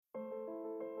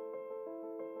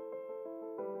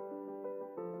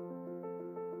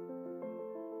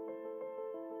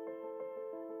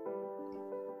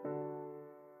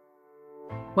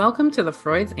Welcome to the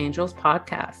Freud's Angels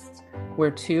podcast,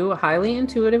 where two highly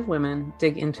intuitive women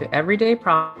dig into everyday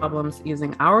problems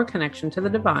using our connection to the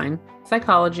divine,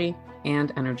 psychology,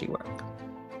 and energy work.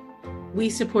 We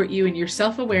support you in your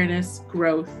self-awareness,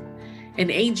 growth,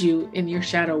 and aid you in your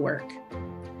shadow work.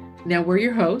 Now we're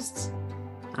your hosts.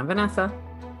 I'm Vanessa.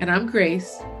 And I'm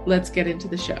Grace. Let's get into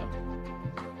the show.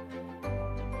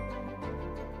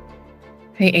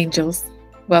 Hey, angels.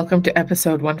 Welcome to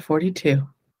episode 142.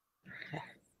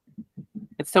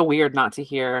 It's so weird not to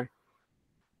hear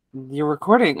you're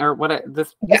recording or what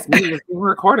this meeting is being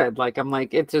recorded. Like, I'm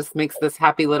like, it just makes this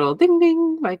happy little ding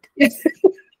ding. Like,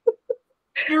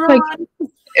 you're on.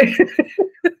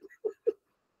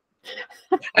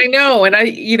 I know. And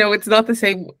it's not the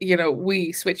same,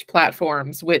 we switch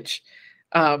platforms, which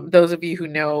those of you who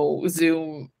know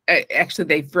Zoom, actually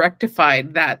they've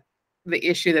rectified the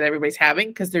issue that everybody's having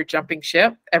because they're jumping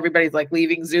ship. Everybody's like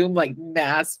leaving Zoom, like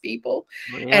mass people.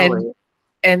 Really?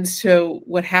 And so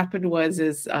what happened was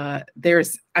I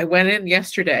went in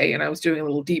yesterday and I was doing a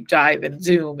little deep dive in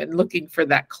Zoom and looking for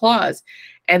that clause.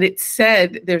 And it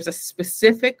said there's a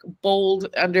specific bold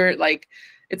under it's like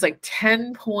it's under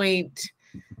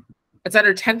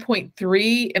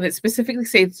 10.3, and it specifically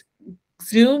says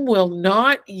Zoom will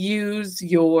not use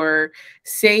your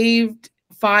saved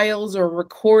files or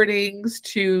recordings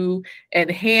to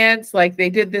enhance, like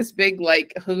they did this big,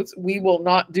 we will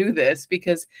not do this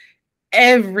because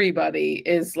everybody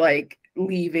is like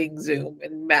leaving Zoom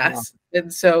in mass. Yeah.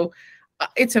 And so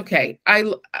it's okay.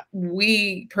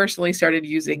 We personally started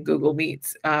using Google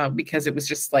Meets because it was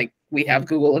just like, we have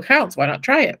Google accounts. Why not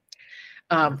try it?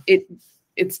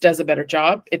 It does a better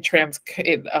job.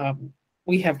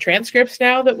 We have transcripts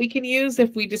now that we can use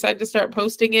if we decide to start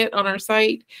posting it on our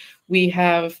site. We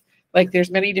have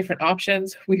there's many different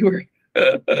options. We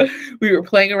were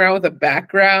playing around with a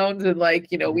background and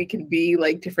we can be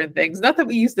like different things. Not that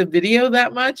we use the video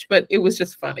that much, but it was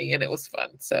just funny and it was fun.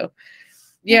 So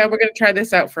yeah, we're going to try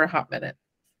this out for a hot minute.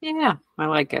 Yeah, I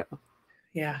like it.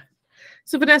 Yeah.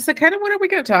 So Vanessa, kind of what are we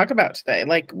going to talk about today?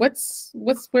 Like what's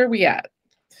where we at?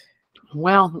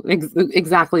 Well,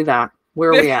 exactly that. Where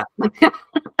are we at?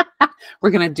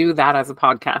 We're going to do that as a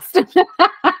podcast.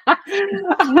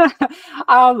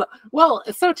 Well,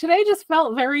 so today just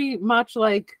felt very much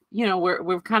like,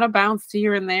 we've kind of bounced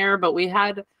here and there, but we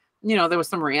had, there was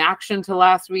some reaction to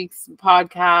last week's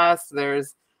podcast.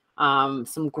 There's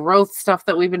some growth stuff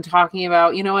that we've been talking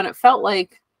about, and it felt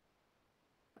like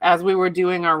as we were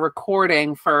doing our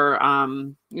recording for,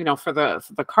 for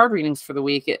the card readings for the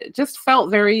week, it just felt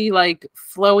very like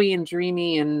flowy and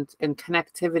dreamy and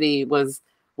connectivity was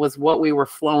what we were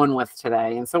flowing with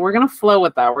today. And so we're going to flow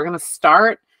with that. We're going to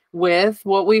start with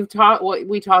what we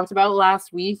talked about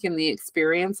last week and the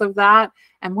experience of that.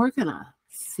 And we're going to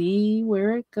see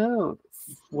where it goes,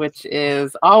 which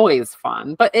is always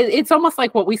fun. But it's almost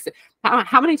like what we said.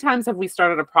 How many times have we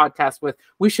started a podcast with,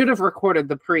 we should have recorded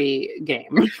the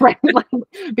pre-game, right?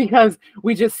 Because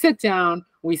we just sit down,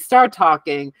 we start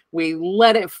talking, we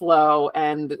let it flow,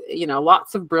 and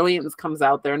lots of brilliance comes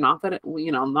out there. Not that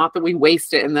not that we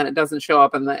waste it and then it doesn't show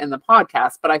up in the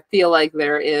podcast, but I feel like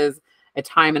there is a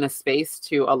time and a space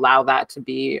to allow that to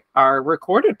be our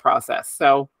recorded process.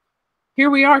 So here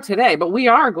we are today, but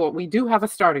we do have a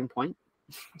starting point.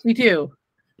 We do.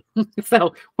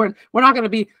 So we're not going to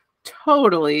be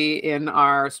totally in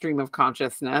our stream of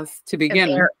consciousness to begin.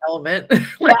 An air element.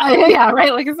 Yeah,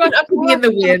 right. Like it's not to be in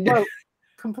the wind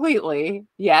completely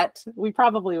yet. We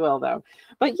probably will though.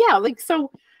 But yeah,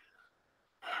 so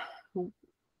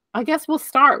I guess we'll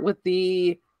start with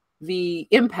the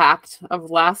impact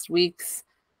of last week's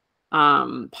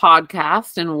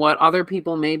podcast and what other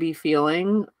people may be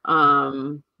feeling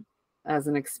as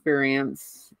an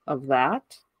experience of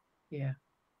that.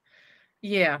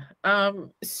 Yeah.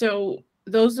 So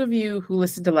those of you who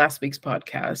listened to last week's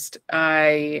podcast,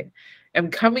 I am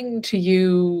coming to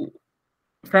you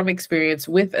from experience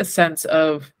with a sense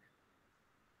of,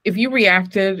 if you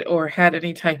reacted or had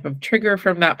any type of trigger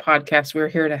from that podcast, we're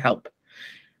here to help.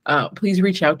 Please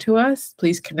reach out to us.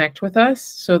 Please connect with us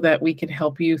so that we can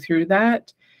help you through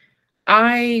that.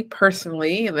 I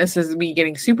personally, and this is me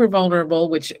getting super vulnerable,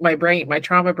 which my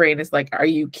trauma brain is like, are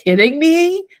you kidding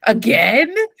me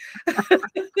again?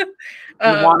 You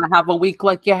want to have a week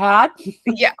like you had?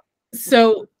 Yeah.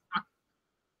 So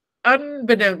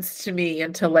unbeknownst to me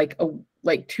until like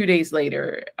 2 days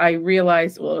later, I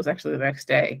realized, well, it was actually the next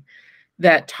day,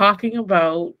 that talking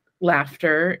about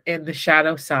laughter in the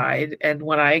shadow side and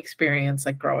what I experienced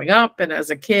like growing up and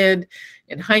as a kid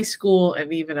in high school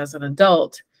and even as an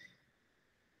adult,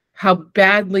 how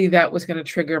badly that was going to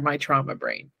trigger my trauma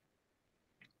brain.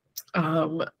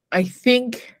 I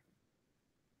think,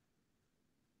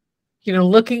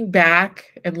 looking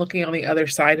back and looking on the other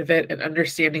side of it and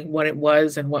understanding what it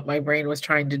was and what my brain was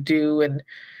trying to do, and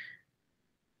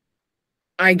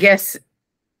I guess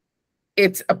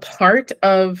it's a part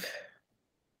of,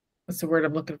 what's the word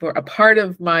I'm looking for? A part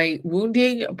of my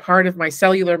wounding, a part of my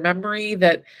cellular memory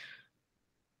that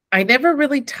I never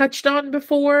really touched on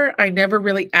before. I never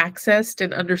really accessed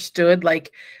and understood.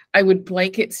 Like, I would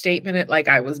blanket statement it like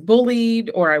I was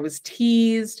bullied or I was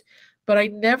teased, but I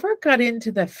never got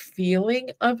into the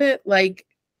feeling of it like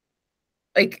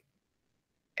I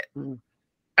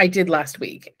did last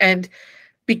week. And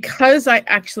because I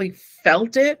actually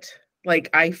felt it, like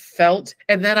I felt,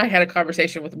 and then I had a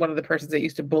conversation with one of the persons that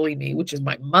used to bully me, which is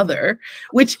my mother,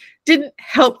 which didn't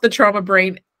help the trauma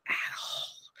brain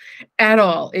at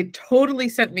all. It totally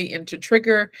sent me into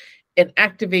trigger and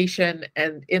activation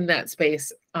and in that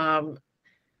space.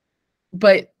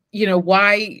 But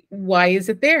why is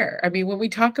it there? I mean, when we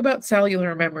talk about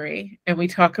cellular memory and we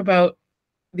talk about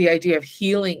the idea of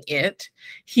healing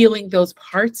those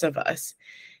parts of us,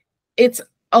 it's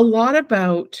a lot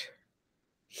about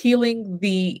healing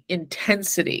the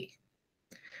intensity,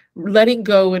 letting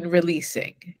go and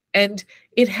releasing. And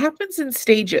it happens in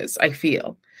stages, I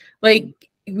feel. Like,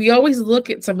 we always look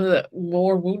at some of the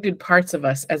more wounded parts of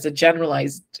us as a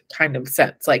generalized kind of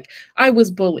sense. Like, I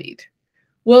was bullied.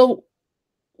 Well,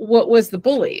 what was the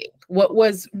bullying?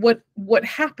 What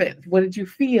happened? What did you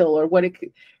feel? Or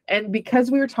and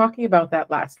because we were talking about that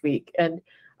last week, and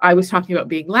I was talking about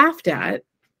being laughed at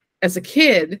as a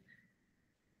kid,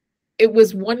 it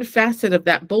was one facet of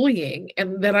that bullying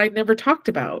and that I never talked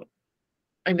about.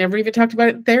 I never even talked about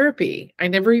it in therapy. I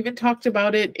never even talked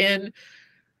about it in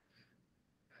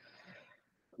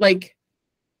like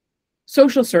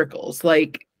social circles,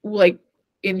 like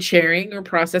in sharing or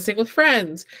processing with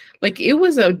friends. Like, it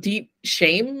was a deep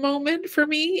shame moment for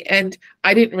me, and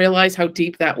I didn't realize how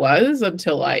deep that was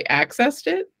until I accessed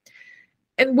it.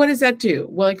 And what does that do?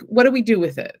 Well, like, what do we do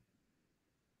with it?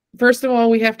 First of all,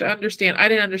 we have to understand, I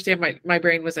didn't understand my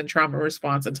brain was in trauma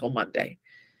response until Monday.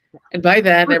 And by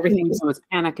then, everything was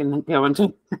panic and go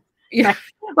into yeah.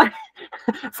 Like,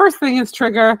 first thing is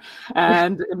trigger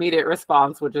and immediate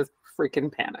response, which is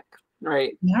freaking panic,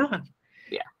 right? Yeah.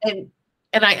 Yeah.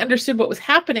 And I understood what was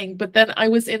happening, but then I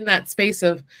was in that space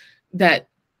of that,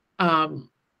 that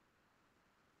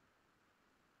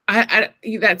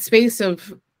space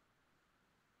of,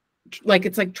 like,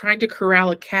 it's like trying to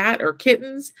corral a cat or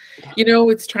kittens,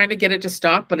 it's trying to get it to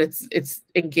stop, but it's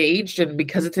engaged. And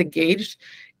because it's engaged,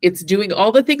 it's doing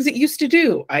all the things it used to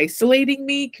do, isolating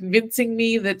me, convincing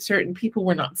me that certain people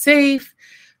were not safe,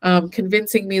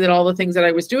 convincing me that all the things that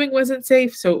I was doing wasn't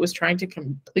safe. So it was trying to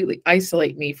completely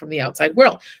isolate me from the outside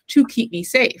world to keep me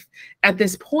safe. At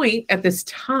this point, at this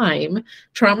time,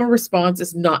 trauma response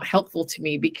is not helpful to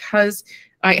me because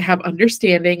I have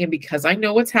understanding, and because I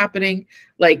know what's happening.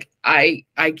 Like, I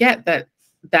get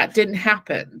that didn't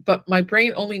happen, but my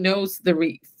brain only knows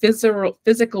the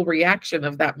physical reaction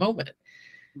of that moment.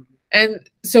 And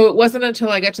so it wasn't until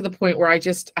I got to the point where I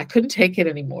couldn't take it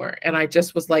anymore. And I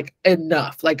just was like,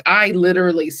 enough. Like, I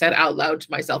literally said out loud to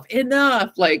myself,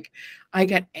 enough. Like, I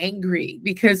got angry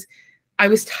because I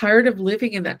was tired of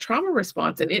living in that trauma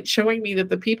response, and it showing me that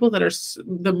the people that are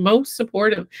the most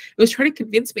supportive, it was trying to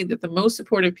convince me that the most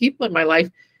supportive people in my life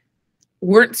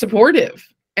weren't supportive,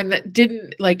 and that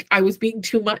didn't, like, I was being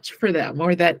too much for them,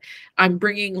 or that I'm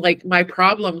bringing like my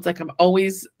problems, like I'm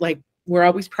always like, we're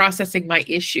always processing my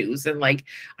issues, and like,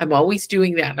 I'm always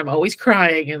doing that, and I'm always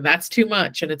crying, and that's too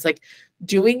much. And it's like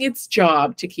doing its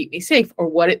job to keep me safe, or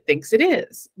what it thinks it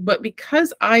is. But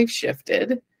because I've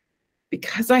shifted,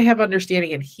 because I have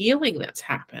understanding and healing that's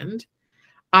happened,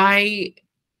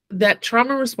 that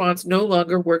trauma response no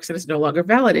longer works and is no longer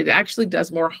valid. It actually does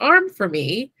more harm for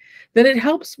me than it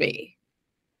helps me.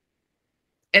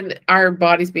 And our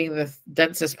bodies being the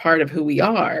densest part of who we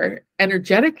are,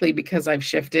 energetically, because I've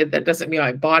shifted, that doesn't mean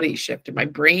my body's shifted. My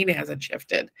brain hasn't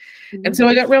shifted. Mm-hmm. And so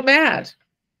I got real mad.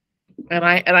 And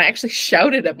I actually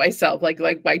shouted at myself, like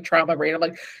my trauma brain. I'm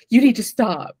like, you need to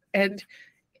stop. And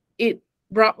it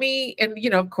brought me, and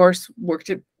of course,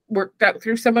 worked out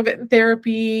through some of it in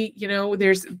therapy.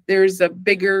 There's a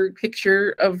bigger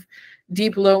picture of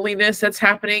deep loneliness that's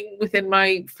happening within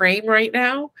my frame right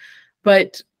now.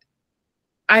 But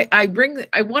I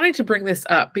wanted to bring this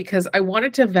up because I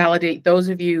wanted to validate those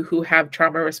of you who have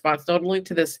trauma response, not only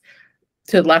to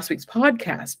last week's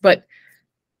podcast, but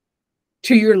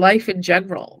to your life in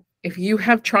general. If you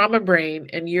have trauma brain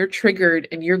and you're triggered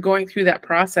and you're going through that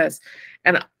process,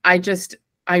 and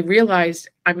I realized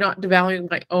I'm not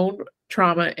devaluing my own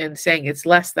trauma and saying it's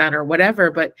less than or whatever,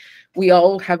 but we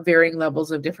all have varying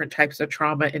levels of different types of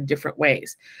trauma in different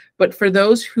ways. But for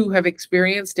those who have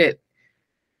experienced it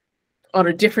on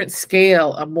a different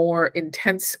scale, a more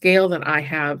intense scale than I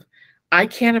have, I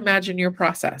can't imagine your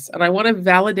process. And I want to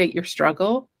validate your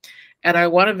struggle. And I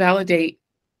want to validate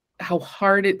how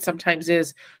hard it sometimes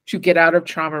is to get out of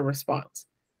trauma response.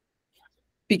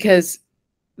 Because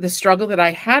the struggle that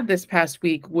I had this past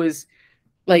week was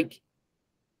like,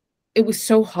 it was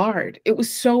so hard. It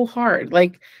was so hard.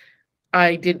 Like,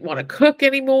 I didn't want to cook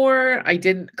anymore.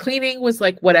 Cleaning was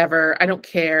like, whatever, I don't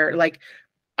care. Like,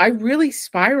 I really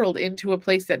spiraled into a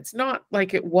place that's not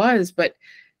like it was, but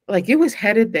like it was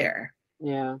headed there.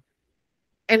 Yeah.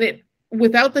 And it,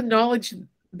 without the knowledge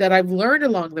that I've learned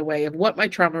along the way of what my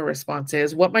trauma response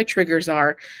is, what my triggers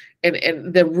are,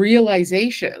 and the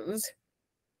realizations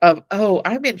of, oh,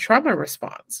 I'm in trauma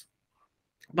response.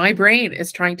 My brain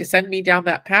is trying to send me down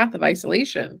that path of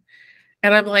isolation.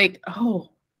 And I'm like, oh,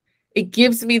 it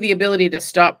gives me the ability to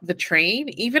stop the train,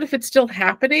 even if it's still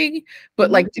happening,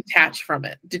 but like detach from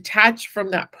it, detach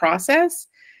from that process.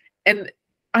 And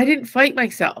I didn't fight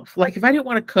myself. Like, if I didn't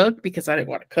want to cook because I didn't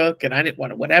want to cook and I didn't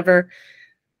want to whatever,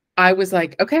 I was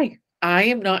like, okay, I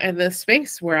am not in this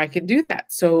space where I can do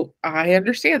that. So I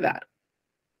understand that.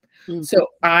 So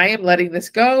I am letting this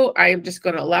go. I am just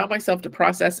going to allow myself to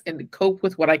process and cope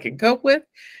with what I can cope with.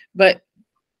 But,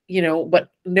 you know,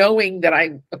 but knowing that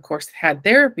I, of course, had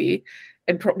therapy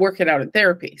and work it out in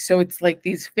therapy. So it's like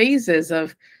these phases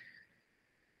of,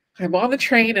 I'm on the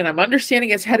train and I'm understanding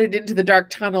it's headed into the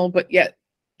dark tunnel, but yet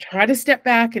try to step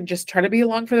back and just try to be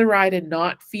along for the ride and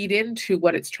not feed into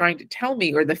what it's trying to tell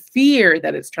me or the fear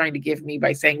that it's trying to give me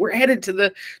by saying we're headed to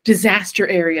the disaster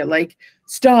area, like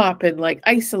stop and like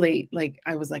isolate. Like,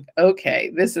 I was like,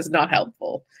 okay, this is not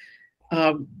helpful.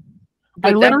 I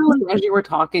literally, as you were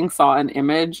talking, saw an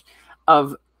image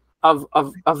of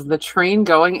the train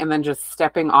going and then just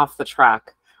stepping off the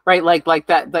track, right? Like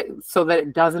that so that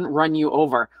it doesn't run you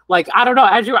over. Like, I don't know,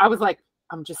 I was like,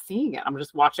 I'm just seeing it.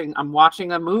 I'm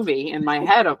watching a movie in my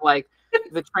head of like,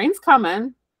 the train's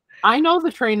coming. I know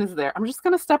the train is there. I'm just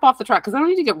going to step off the track because I don't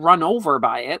need to get run over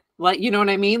by it. Like, you know what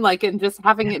I mean? Like, and just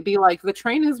having it be like, the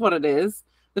train is what it is.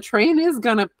 The train is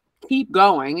going to keep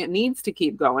going. It needs to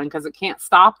keep going because it can't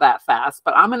stop that fast,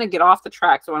 but I'm going to get off the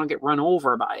track so I don't get run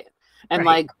over by it. And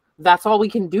like, that's all we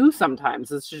can do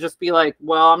sometimes is to just be like,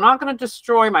 well, I'm not going to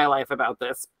destroy my life about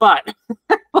this, but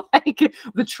like,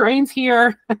 the train's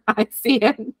here. I see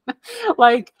it.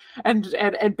 Like,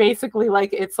 and basically,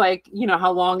 like, it's like, you know,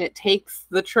 how long it takes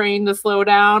the train to slow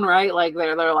down, right? Like,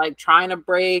 they're like trying to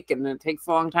brake and it takes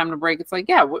a long time to brake. It's like,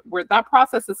 yeah, that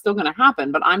process is still going to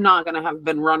happen, but I'm not going to have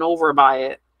been run over by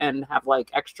it and have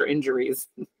like extra injuries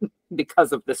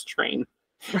because of this train.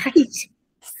 Right.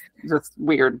 Just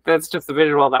weird. That's just the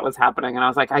visual that was happening. And I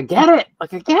was like, I get it.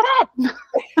 Like, I get it.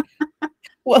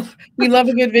 Well, we love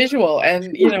a good visual.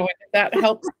 And, you know, that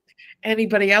helps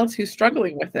anybody else who's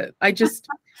struggling with it. I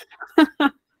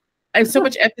have so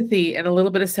much empathy and a little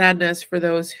bit of sadness for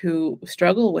those who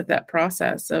struggle with that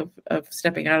process of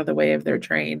stepping out of the way of their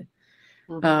train.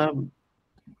 And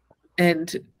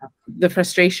the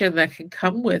frustration that can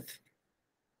come with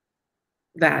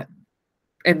that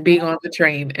and being on the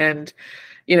train and,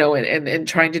 you know, and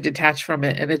trying to detach from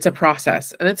it. And it's a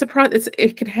process, and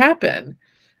it can happen.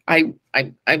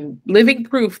 I'm living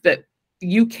proof that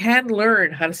you can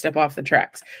learn how to step off the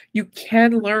tracks. You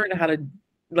can learn how to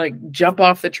like jump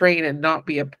off the train and not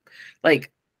be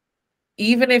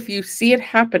even if you see it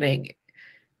happening,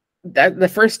 that the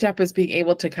first step is being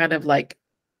able to kind of like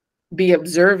be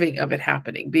observing of it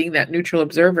happening, being that neutral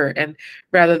observer, and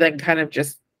rather than kind of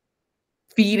just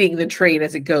feeding the train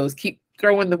as it goes, keep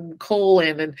throwing the coal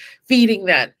in and feeding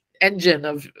that engine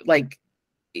of like,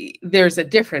 there's a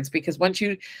difference, because once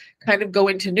you kind of go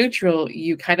into neutral,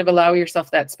 you kind of allow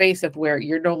yourself that space of where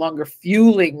you're no longer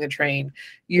fueling the train.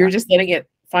 You're just letting it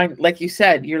find, like you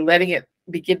said, you're letting it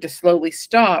begin to slowly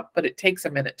stop, but it takes a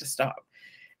minute to stop.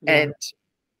 And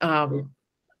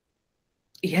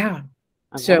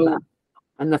so,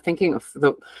 and the thinking of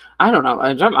I don't know,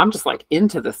 I'm just like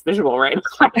into this visual, right?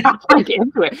 I'm like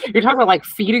into it. You're talking about like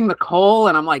feeding the coal,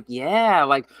 and I'm like, yeah,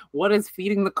 like what is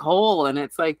feeding the coal? And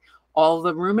it's like all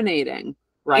the ruminating,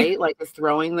 right? Like it's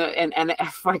throwing and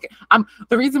like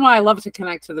the reason why I love to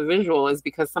connect to the visual is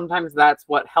because sometimes that's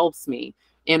what helps me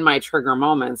in my trigger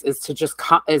moments is to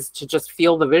just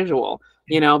feel the visual,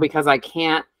 you know, because I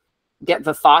can't get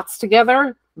the thoughts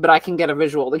together, but I can get a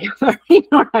visual together. You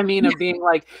know what I mean? Of being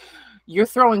like, you're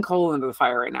throwing coal into the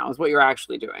fire right now is what you're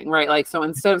actually doing, right? Like, so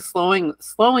instead of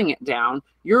slowing it down,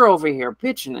 you're over here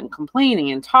bitching and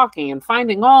complaining and talking and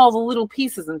finding all the little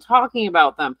pieces and talking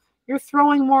about them. You're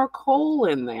throwing more coal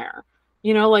in there.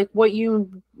 You know, like what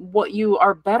you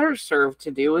are better served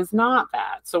to do is not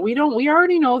that. So we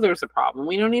already know there's a problem.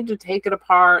 We don't need to take it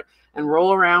apart and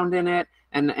roll around in it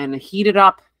and heat it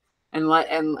up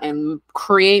and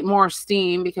create more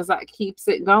steam, because that keeps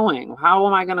it going. How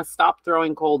am I going to stop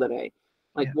throwing coal today?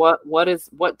 Like, yeah.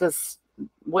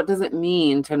 what does it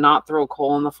mean to not throw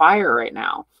coal in the fire right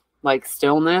now? Like,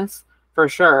 stillness for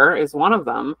sure is one of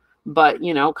them, but,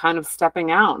 you know, kind of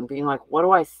stepping out and being like, what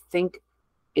do I think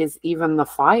is even the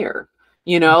fire?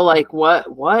 You know, like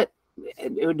what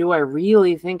do I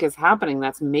really think is happening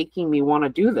that's making me want to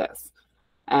do this?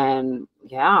 And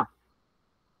yeah.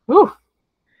 Whew.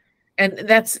 And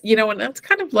that's, you know, and that's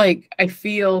kind of like, I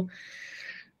feel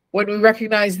when we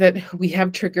recognize that we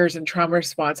have triggers and trauma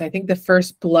response, I think the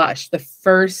first blush, the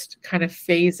first kind of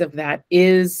phase of that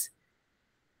is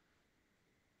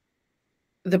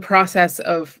the process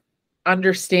of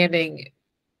understanding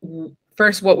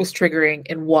first what was triggering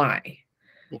and why.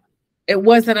 Yeah. It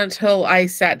wasn't until I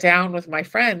sat down with my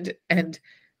friend and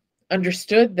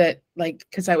understood that, like,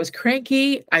 because I was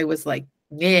cranky, I was like,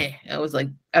 nah, I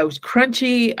was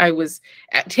crunchy. I was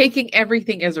taking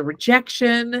everything as a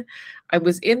rejection. I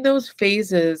was in those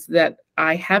phases that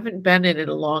I haven't been in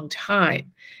a long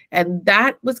time. And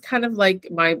that was kind of like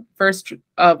my first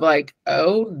of like,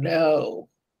 oh no.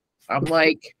 I'm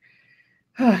like,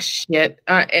 oh shit.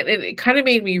 And it kind of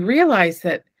made me realize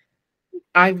that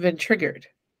I've been triggered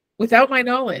without my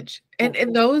knowledge.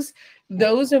 And those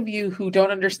of you who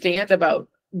don't understand about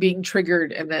being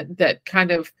triggered and that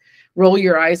kind of roll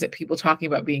your eyes at people talking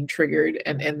about being triggered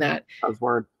and that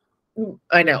word.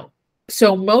 I know.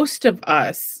 So most of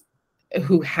us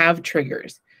who have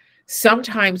triggers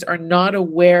sometimes are not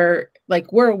aware,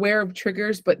 like we're aware of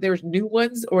triggers, but there's new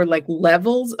ones or like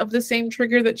levels of the same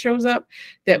trigger that shows up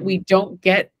that we don't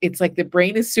get. It's like the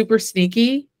brain is super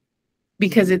sneaky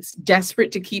because it's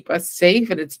desperate to keep us safe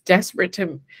and it's desperate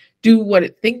to do what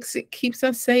it thinks it keeps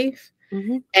us safe.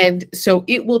 Mm-hmm. And so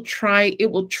it will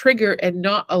trigger and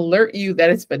not alert you that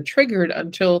it's been triggered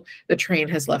until the train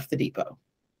has left the depot.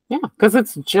 Yeah, because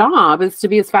its job is to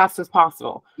be as fast as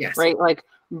possible. Yes. Right? Like,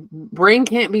 brain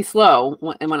can't be slow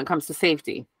when it comes to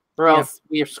safety, or else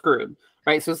you're screwed.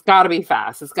 Right? So it's got to be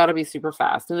fast. It's got to be super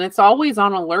fast. And it's always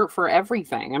on alert for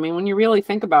everything. I mean, when you really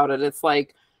think about it, it's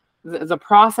like the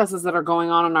processes that are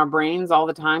going on in our brains all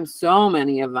the time, so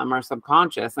many of them are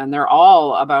subconscious, and they're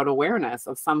all about awareness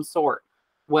of some sort,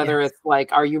 whether it's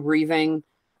like, are you breathing,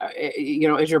 you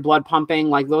know, is your blood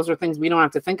pumping? Like, those are things we don't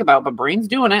have to think about, but brain's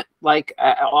doing it like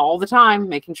all the time,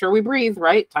 making sure we breathe,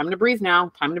 right? Time to breathe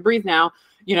now,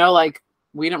 you know, like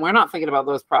we're not thinking about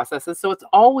those processes. So it's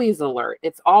always alert.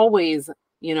 It's always,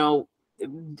 you know,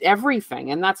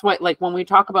 everything. And that's what, like, when we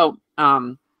talk about,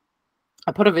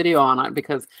 I put a video on it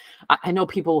because I know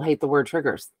people hate the word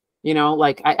triggers, you know,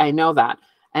 like I know that.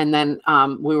 And then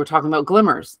we were talking about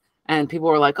glimmers and people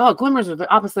were like, oh, glimmers are the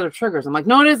opposite of triggers. I'm like,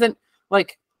 no, it isn't.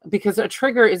 Like, because a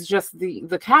trigger is just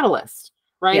the catalyst,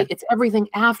 right? Yeah. It's everything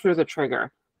after the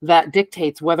trigger that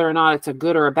dictates whether or not it's a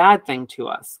good or a bad thing to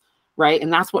us, right?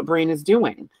 And that's what brain is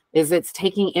doing, is it's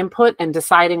taking input and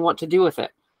deciding what to do with it.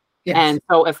 Yes. And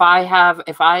so if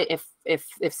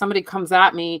somebody comes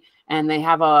at me and they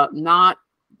have a not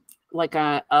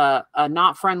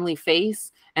friendly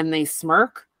face and they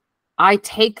smirk, I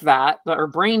take that, or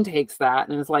brain takes that,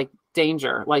 and it's like,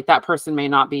 danger, like that person may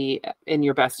not be in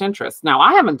your best interest. Now,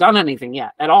 I haven't done anything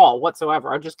yet at all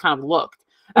whatsoever. I just kind of looked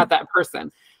at that person.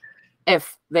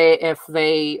 If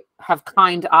they have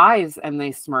kind eyes and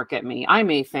they smirk at me, I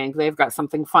may think they've got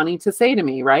something funny to say to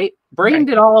me, right? Brain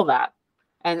did all of that.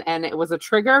 And it was a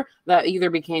trigger that either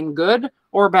became good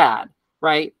or bad,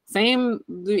 right?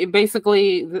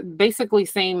 Basically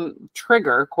same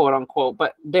trigger, quote unquote,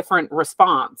 but different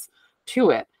response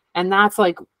to it. And that's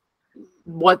like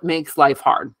what makes life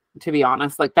hard, to be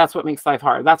honest. Like, that's what makes life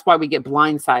hard. That's why we get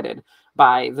blindsided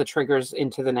by the triggers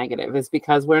into the negative, is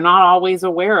because we're not always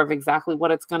aware of exactly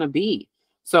what it's going to be.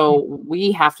 So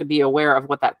we have to be aware of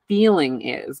what that feeling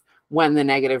is when the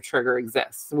negative trigger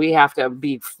exists. We have to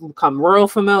become real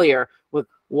familiar with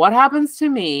what happens to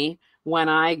me when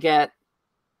I get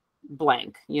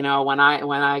blank, you know, when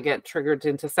I get triggered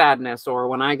into sadness, or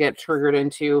when I get triggered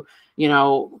into, you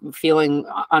know, feeling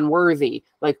unworthy.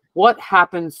 Like, what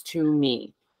happens to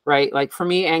me, right? Like, for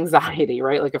me, anxiety,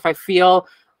 right? Like, if I feel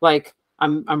like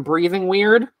I'm breathing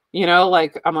weird, you know,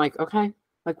 like, I'm like, okay,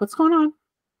 like, what's going on?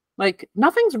 Like,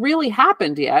 nothing's really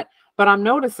happened yet, but I'm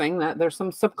noticing that there's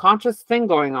some subconscious thing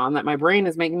going on that my brain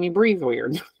is making me breathe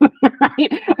weird.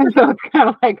 Right? And so it's kind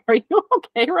of like, are you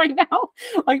okay right now?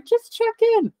 Like, just check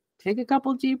in, take a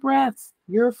couple deep breaths.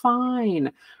 You're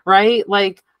fine. Right?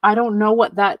 Like, I don't know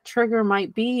what that trigger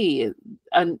might be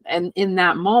and in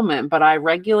that moment, but I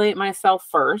regulate myself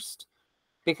first,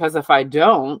 because if I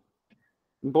don't,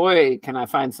 boy, can I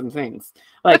find some things.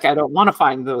 Like, I don't want to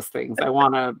find those things. I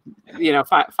want to,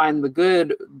 find the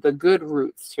good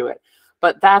roots to it.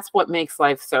 But that's what makes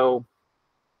life so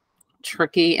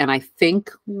tricky. And I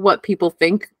think what people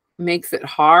think makes it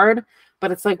hard,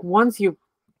 but it's like, once you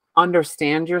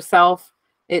understand yourself,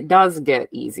 it does get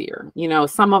easier.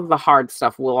 Some of the hard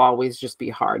stuff will always just be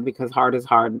hard, because hard is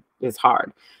hard is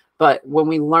hard. But when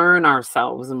we learn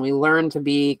ourselves and we learn to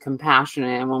be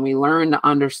compassionate, and when we learn to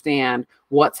understand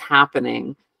what's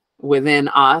happening within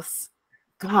us,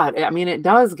 God, I mean, it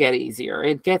does get easier.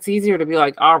 It gets easier to be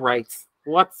like, all right,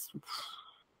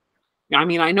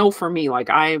 I know for me, like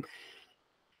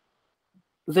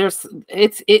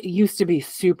it used to be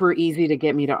super easy to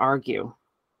get me to argue.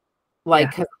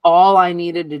 Like, because all I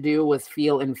needed to do was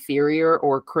feel inferior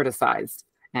or criticized.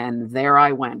 And there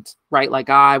I went, right? Like,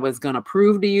 I was going to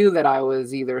prove to you that I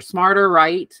was either smart or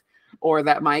right, or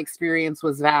that my experience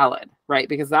was valid, right?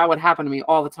 Because that would happen to me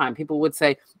all the time. People would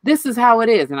say, this is how it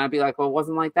is. And I'd be like, well, it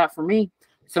wasn't like that for me.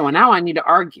 So now I need to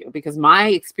argue, because my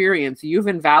experience, you've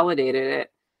invalidated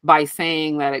it by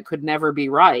saying that it could never be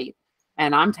right.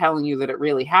 And I'm telling you that it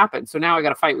really happened. So now I got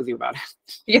to fight with you about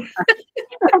it. Yeah.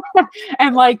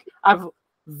 And like, I've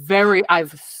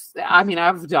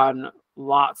done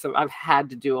I've had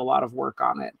to do a lot of work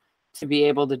on it to be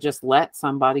able to just let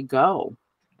somebody go.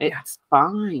 It's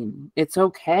fine. It's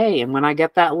okay. And when I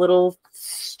get that little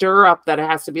stir up that it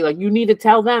has to be like, you need to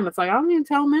tell them, it's like, I don't need to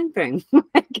tell them anything.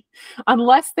 Like,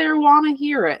 unless they want to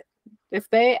hear it. If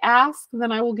they ask,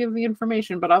 then I will give the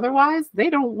information. But otherwise, they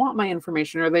don't want my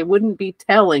information, or they wouldn't be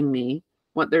telling me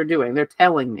what they're doing. They're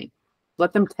telling me.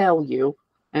 Let them tell you,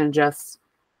 and just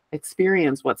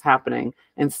experience what's happening,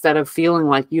 instead of feeling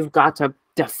like you've got to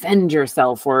defend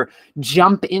yourself or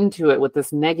jump into it with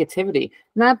this negativity.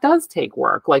 And that does take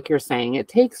work. Like you're saying, it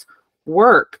takes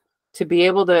work to be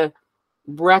able to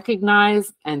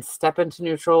recognize and step into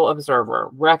neutral observer.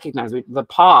 Recognize the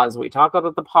pause. We talk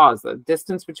about the pause, the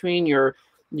distance between your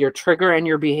trigger and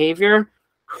your behavior.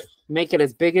 Make it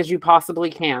as big as you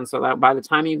possibly can, so that by the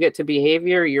time you get to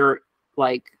behavior, you're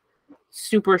like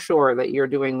super sure that you're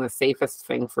doing the safest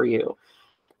thing for you.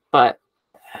 But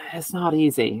it's not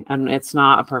easy, and it's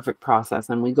not a perfect process.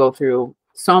 And we go through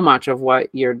so much of what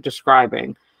you're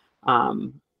describing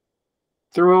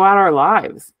throughout our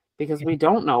lives, because we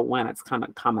don't know when it's going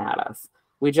to come at us.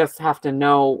 We just have to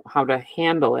know how to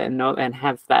handle it, and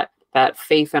have that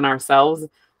faith in ourselves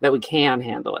that we can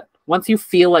handle it. Once you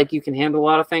feel like you can handle a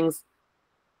lot of things,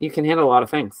 you can handle a lot of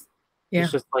things. Yeah.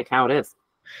 It's just like how it is.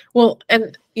 Well,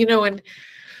 and and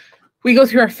we go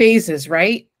through our phases,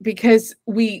 right? Because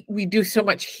we do so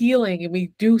much healing, and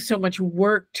we do so much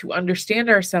work to understand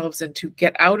ourselves and to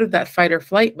get out of that fight or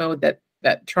flight mode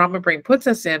that trauma brain puts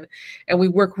us in. And we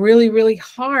work really, really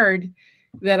hard,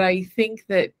 that I think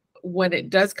that when it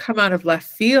does come out of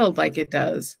left field, like it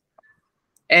does,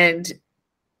 and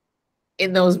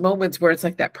in those moments where it's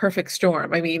like that perfect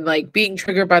storm. I mean, like being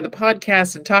triggered by the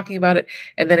podcast and talking about it,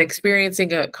 and then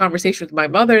experiencing a conversation with my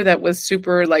mother that was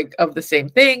super like of the same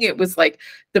thing. It was like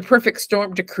the perfect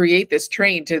storm to create this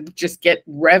train to just get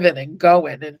revving and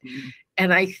going.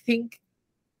 And I think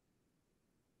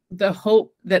the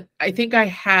hope that I think I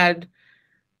had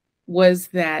was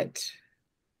that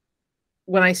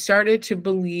when I started to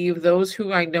believe those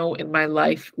who I know in my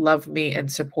life love me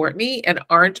and support me, and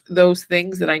aren't those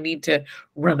things that I need to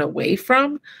run away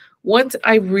from, once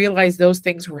I realized those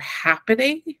things were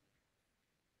happening,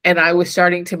 and I was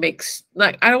starting to make,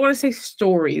 like, I don't want to say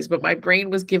stories, but my brain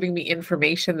was giving me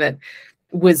information that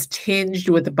was tinged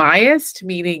with bias,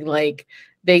 meaning like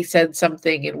they said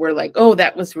something and we're like, oh,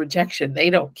 that was rejection. They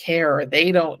don't care, or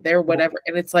they're whatever.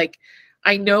 And it's like,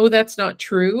 I know that's not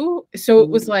true. So it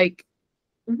was like,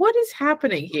 what is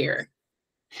happening here?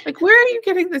 Like, where are you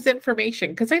getting this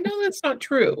information? Because I know that's not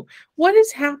true. What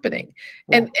is happening?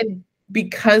 And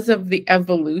because of the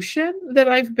evolution that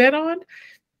I've been on,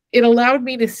 it allowed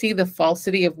me to see the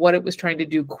falsity of what it was trying to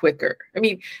do quicker. I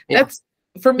mean, that's,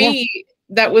 for me,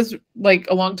 that was like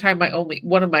a long time,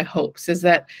 one of my hopes is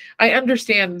that I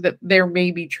understand that there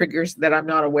may be triggers that I'm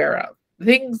not aware of.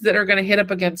 Things that are going to hit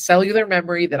up against cellular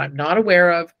memory that I'm not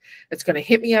aware of. It's going to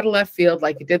hit me out of left field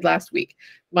like it did last week.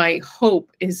 My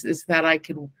hope is that I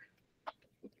can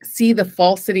see the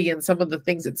falsity in some of the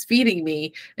things it's feeding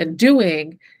me and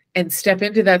doing, and step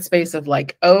into that space of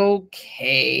like,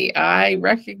 okay, I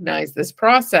recognize this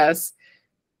process.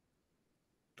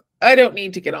 I don't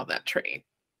need to get on that train.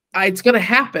 It's going to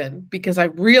happen because I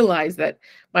realize that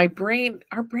our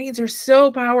brains are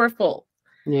so powerful.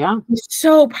 Yeah. It's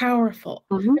so powerful.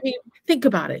 Mhm. I mean, think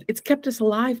about it. It's kept us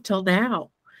alive till now.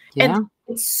 Yeah. And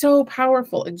it's so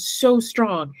powerful and so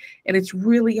strong. And it's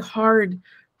really hard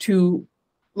to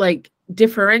like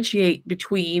differentiate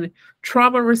between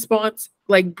trauma response,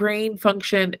 like brain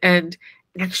function, and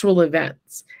actual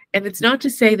events. And it's not to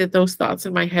say that those thoughts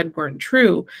in my head weren't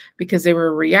true, because they were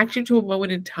a reaction to a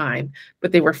moment in time,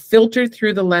 but they were filtered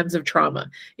through the lens of trauma.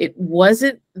 It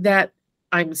wasn't that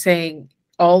I'm saying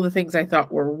all the things I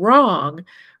thought were wrong,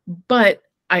 but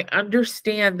I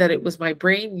understand that it was my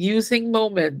brain using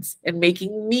moments and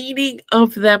making meaning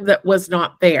of them that was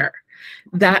not there.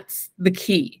 That's the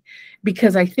key,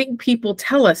 because I think people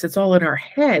tell us it's all in our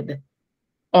head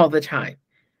all the time,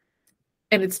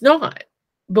 and it's not.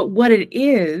 But what it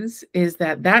is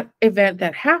that event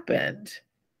that happened,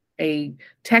 a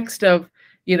text of,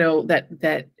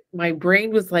 that my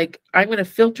brain was like, I'm going to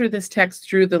filter this text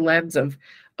through the lens of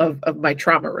my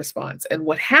trauma response. And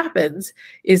what happens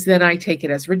is then I take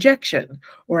it as rejection,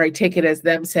 or I take it as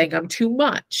them saying I'm too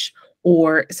much,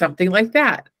 or something like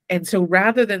that. And so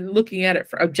rather than looking at it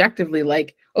for objectively,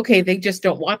 like, okay, they just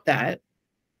don't want that,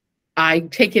 I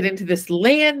take it into this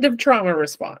land of trauma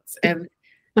response. And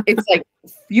it's like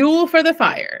fuel for the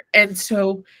fire. And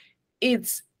so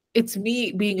it's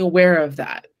me being aware of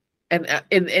that, and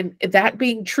that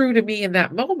being true to me in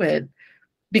that moment,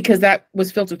 because that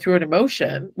was filtered through an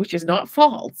emotion, which is not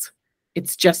fault.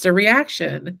 It's just a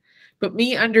reaction. But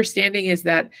me understanding is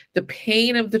that the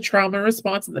pain of the trauma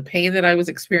response and the pain that I was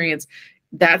experiencing,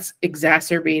 that's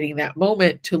exacerbating that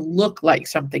moment to look like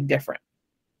something different.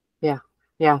 Yeah.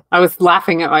 Yeah. I was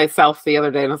laughing at myself the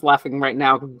other day, and I was laughing right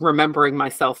now, remembering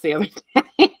myself the other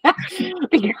day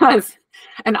because,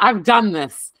 and I've done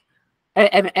this.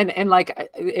 And like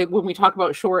when we talk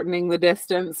about shortening the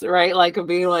distance, right? Like of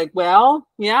being like, well,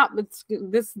 yeah, this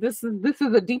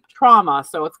is a deep trauma,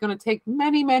 so it's going to take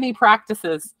many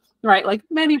practices, right? Like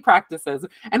many practices,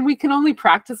 and we can only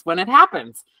practice when it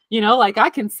happens. Like I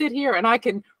can sit here and I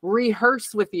can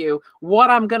rehearse with you what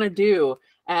I'm going to do,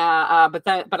 but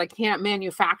I can't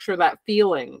manufacture that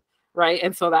feeling. Right.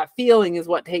 And so that feeling is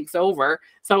what takes over.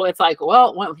 So it's like,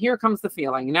 well, here comes the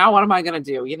feeling. Now, what am I going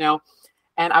to do?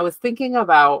 And I was thinking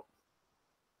about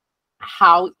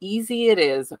how easy it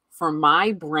is for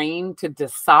my brain to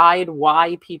decide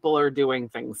why people are doing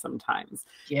things sometimes.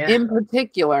 Yeah. In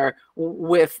particular,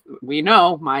 with,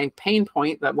 my pain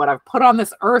point, that what I've put on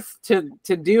this earth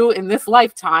to do in this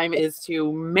lifetime is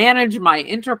to manage my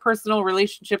interpersonal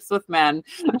relationships with men.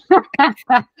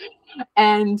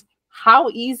 And how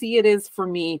easy it is for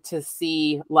me to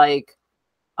see like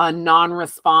a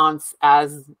non-response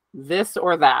as this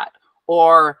or that,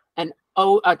 or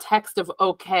a text of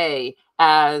okay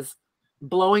as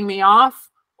blowing me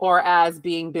off, or as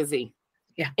being busy.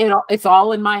 Yeah. It's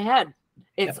all in my head.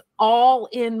 It's all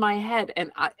in my head.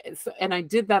 And I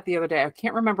did that the other day. I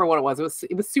can't remember what it was.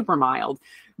 It was super mild,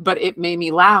 but it made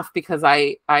me laugh because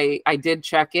I did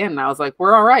check in. I was like,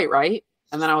 we're all right, right?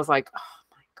 And then I was like, oh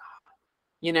my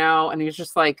God, and he was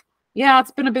just like, yeah,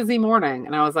 it's been a busy morning.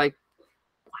 And I was like,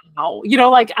 wow,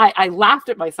 like I laughed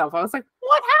at myself. I was like,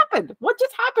 what happened? What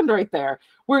just happened right there?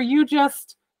 Where you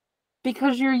just,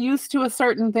 because you're used to a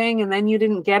certain thing and then you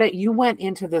didn't get it, you went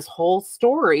into this whole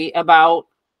story about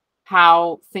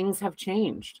how things have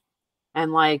changed.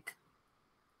 And like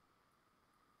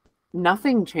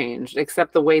nothing changed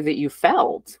except the way that you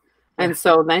felt. Yeah. And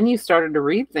so then you started to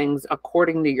read things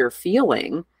according to your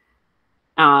feeling.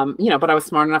 But I was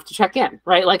smart enough to check in,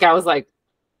 right? Like I was like,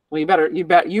 well, you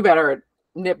better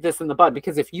nip this in the bud,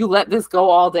 because if you let this go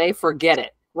all day, forget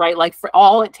it, right? Like for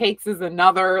all it takes is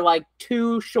another like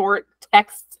 2 short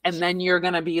texts, and then you're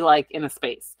going to be like in a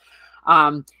space.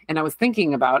 And I was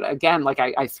thinking about, again, like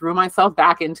I threw myself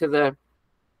back into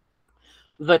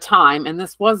the time, and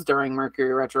this was during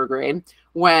Mercury retrograde,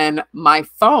 when my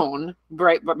phone,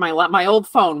 right, but my old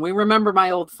phone, we remember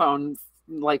my old phone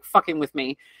like fucking with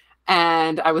me.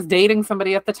 And I was dating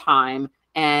somebody at the time,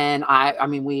 and I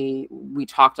mean, we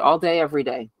talked all day, every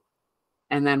day.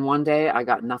 And then one day I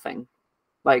got nothing,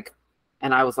 like,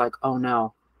 and I was like, oh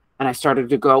no. And I started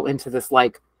to go into this,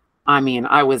 like, I mean,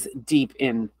 I was deep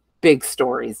in big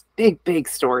stories, big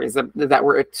stories that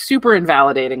were super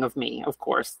invalidating of me, of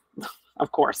course,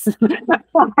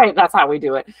 right? That's how we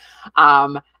do it.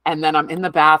 And then I'm in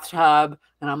the bathtub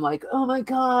and I'm like, oh my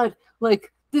God,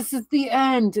 like this is the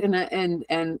end.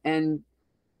 And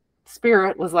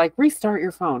Spirit was like, restart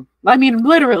your phone. I mean,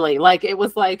 literally, like, it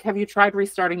was like, have you tried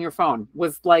restarting your phone?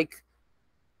 Was like,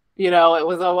 it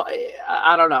was,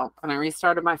 I don't know. And I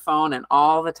restarted my phone and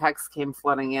all the texts came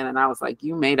flooding in. And I was like,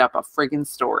 you made up a friggin'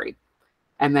 story.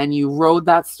 And then you rode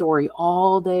that story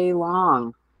all day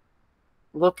long.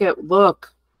 Look,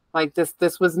 like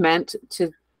this was meant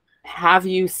to have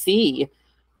you see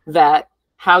that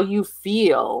how you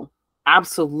feel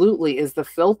absolutely is the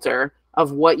filter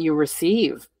of what you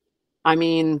receive. I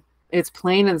mean, it's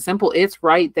plain and simple. It's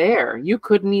right there. You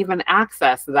couldn't even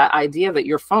access that idea that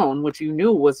your phone, which you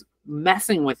knew was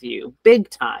messing with you big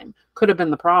time, could have been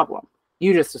the problem.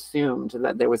 You just assumed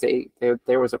that there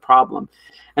was a problem.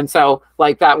 And so,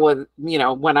 like, that was,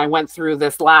 when I went through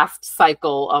this last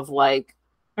cycle of like,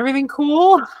 everything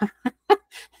cool,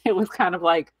 it was kind of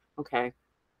like, okay,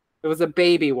 it was a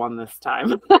baby one this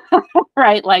time.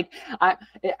 Right? Like,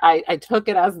 I took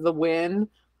it as the win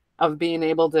of being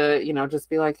able to, just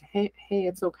be like, hey,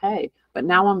 it's okay. But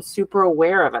now I'm super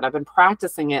aware of it. I've been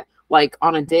practicing it like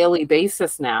on a daily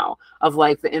basis now, of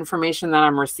like the information that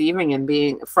I'm receiving and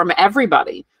being from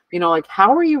everybody, like,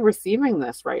 how are you receiving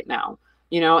this right now?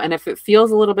 And if it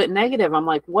feels a little bit negative, I'm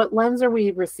like, what lens are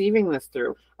we receiving this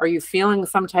through? Are you feeling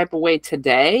some type of way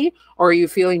today? Or are you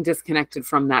feeling disconnected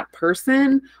from that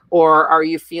person? Or are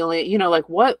you feeling, like,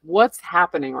 what's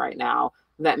happening right now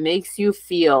that makes you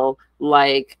feel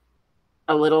like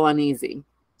a little uneasy?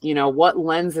 What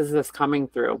lens is this coming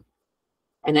through?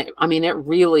 And it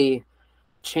really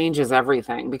changes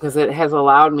everything, because it has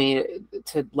allowed me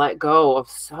to let go of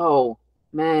so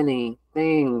many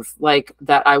things like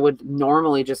that I would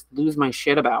normally just lose my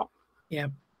shit about. Yeah.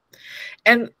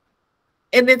 And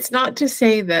it's not to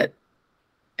say that,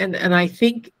 and I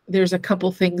think there's a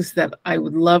couple things that I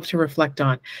would love to reflect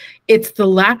on. It's the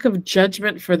lack of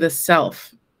judgment for the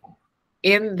self,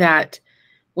 in that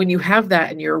when you have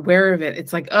that and you're aware of it,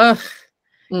 it's like, ugh,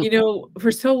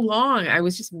 for so long, I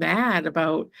was just mad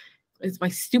about, it's my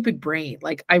stupid brain.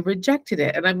 Like, I rejected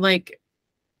it. And I'm like,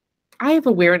 I have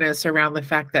awareness around the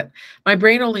fact that my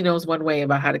brain only knows one way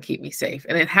about how to keep me safe.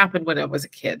 And it happened when I was a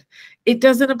kid. It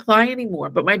doesn't apply anymore,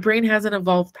 but my brain hasn't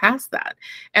evolved past that.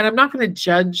 And I'm not going to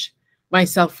judge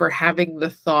myself for having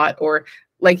the thought, or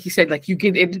like you said, like, you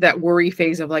get into that worry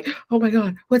phase of like, oh my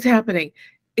God, what's happening?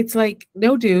 It's like,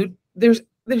 no, dude, there's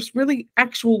really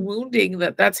actual wounding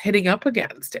that's hitting up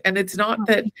against. And it's not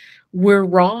that we're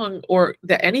wrong, or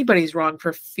that anybody's wrong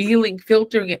for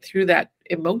filtering it through that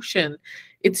emotion.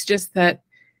 It's just that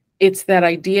it's that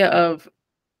idea of,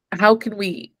 how can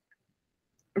we,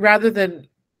 rather than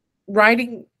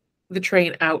riding the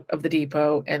train out of the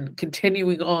depot and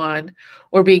continuing on,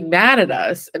 or being mad at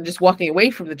us and just walking away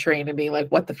from the train and being like,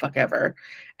 what the fuck ever,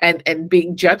 and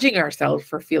judging ourselves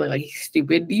for feeling like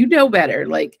stupid, better.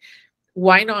 Like,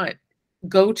 why not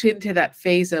go into that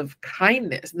phase of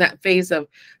kindness, and that phase of,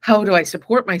 how do I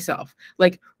support myself?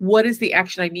 Like, what is the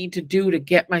action I need to do to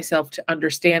get myself to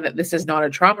understand that this is not a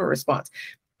trauma response?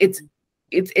 It's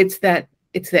the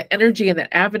energy and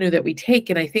that avenue that we take.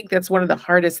 And I think that's one of the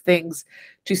hardest things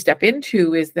to step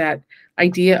into, is that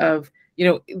idea of,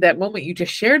 that moment you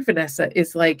just shared, Vanessa,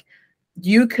 is like,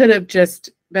 you could have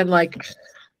just been like,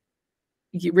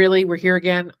 you really, we're here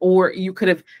again? Or you could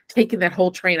have taken that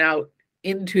whole train out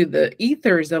into the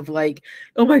ethers of like,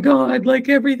 oh my God, like,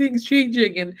 everything's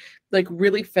changing, and like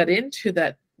really fed into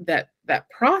that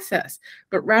process.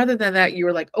 But rather than that, you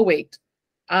were like, oh wait,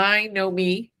 I know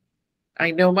me. I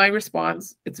know my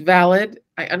response. It's valid.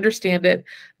 I understand it.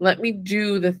 Let me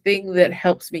do the thing that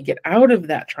helps me get out of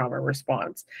that trauma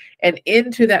response and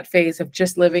into that phase of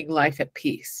just living life at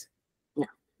peace. Yeah.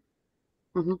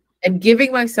 Mm-hmm. And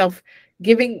giving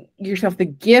yourself the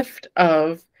gift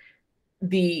of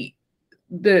the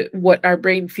what our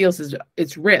brain feels is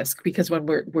its risk. Because when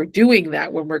we're doing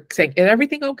that, when we're saying, is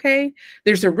everything okay,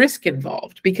 there's a risk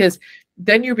involved, because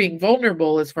then you're being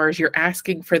vulnerable, as far as you're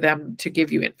asking for them to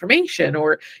give you information,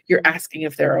 or you're asking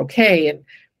if they're okay. And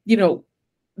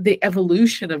the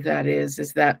evolution of that is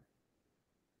that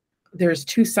there's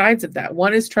two sides of that.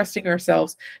 One is trusting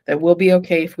ourselves that we'll be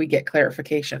okay if we get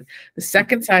clarification. The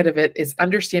second side of it is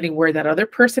understanding where that other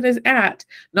person is at,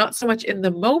 not so much in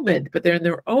the moment, but they're in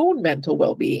their own mental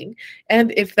well-being.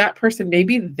 And if that person,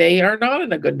 maybe they are not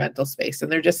in a good mental space, and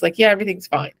they're just like, yeah, everything's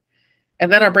fine. And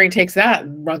then our brain takes that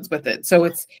and runs with it. So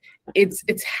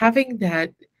it's having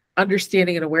that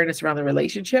understanding and awareness around the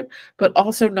relationship, but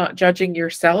also not judging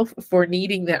yourself for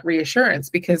needing that reassurance.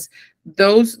 Because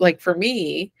those, like, for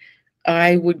me,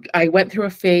 I went through a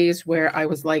phase where I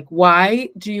was like, why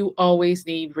do you always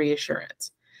need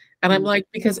reassurance? And I'm like,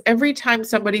 because every time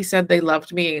somebody said they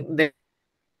loved me,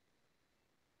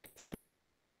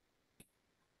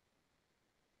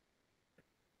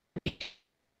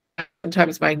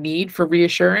 sometimes my need for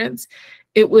reassurance.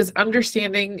 It was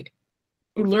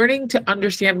learning to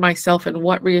understand myself and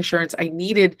what reassurance I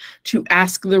needed to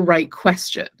ask the right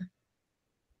question.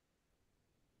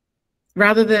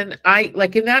 Rather than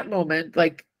in that moment,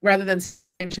 rather than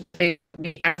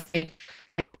asking,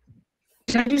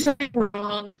 did I do something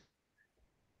wrong?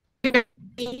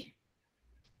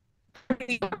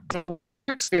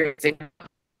 Experiencing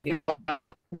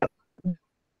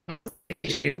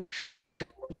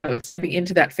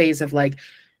into that phase of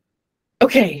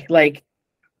okay,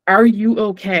 are you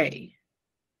okay?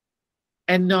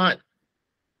 And not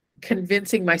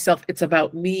convincing myself it's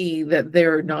about me that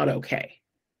they're not okay.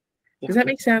 Does that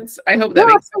make sense? I hope that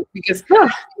makes sense, because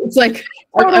it's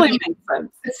totally makes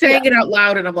sense. Saying it out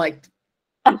loud, and I'm like,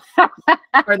 are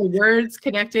the words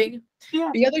connecting? Yeah.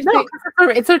 The other thing,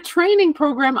 it's a training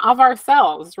program of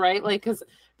ourselves, right?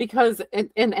 Because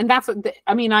and that's what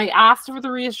I mean. I asked for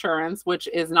the reassurance, which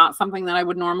is not something that I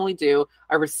would normally do.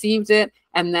 I received it,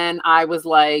 and then I was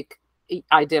like,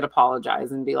 I did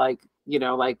apologize and be like,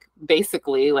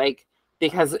 basically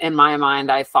because in my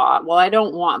mind I thought, well, I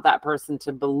don't want that person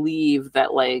to believe that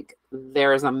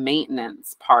there's a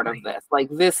maintenance part of this.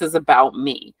 This is about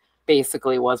me.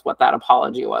 Basically was what that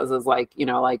apology was, is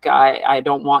I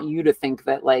don't want you to think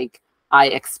that I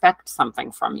expect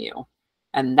something from you.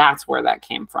 And that's where that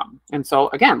came from. And so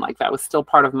again, that was still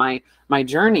part of my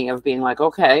journey of being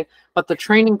okay, but the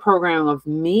training program of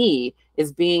me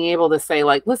is being able to say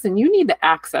listen, you need to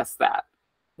access that.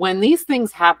 When these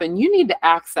things happen, you need to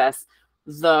access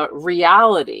the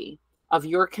reality of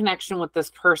your connection with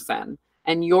this person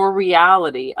and your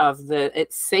reality of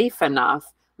it's safe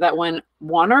enough that when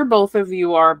one or both of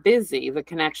you are busy, the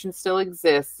connection still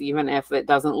exists, even if it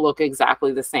doesn't look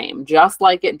exactly the same, just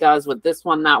like it does with this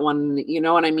one, that one, you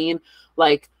know what I mean?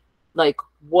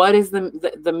 What is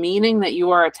the meaning that you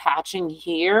are attaching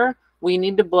here? We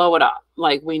need to blow it up.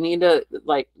 We need to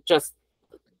just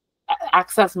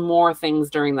access more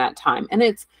things during that time.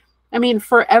 And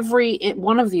for every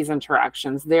one of these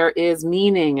interactions, there is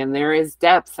meaning and there is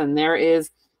depth and there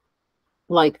is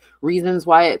reasons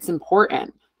why it's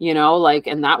important.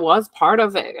 And that was part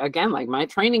of it. Again, my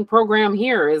training program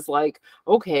here is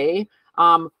okay,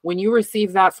 when you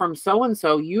receive that from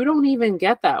so-and-so, you don't even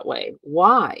get that way.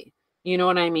 Why? You know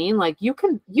what I mean? You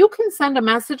can send a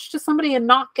message to somebody and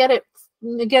not get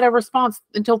a response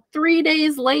until 3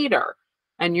 days later.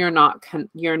 And you're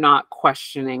not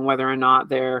questioning whether or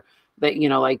not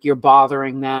you're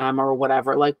bothering them or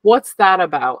whatever. What's that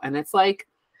about? And it's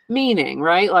meaning,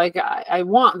 right? I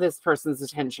want this person's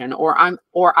attention, or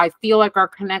I feel like our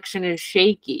connection is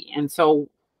shaky, and so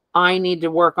I need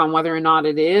to work on whether or not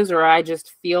it is, or I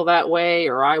just feel that way,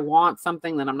 or I want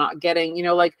something that I'm not getting.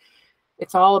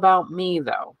 It's all about me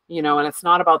though, and it's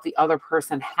not about the other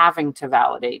person having to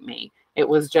validate me. It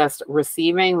was just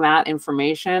receiving that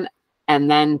information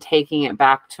and then taking it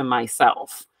back to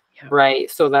myself. Yeah. Right?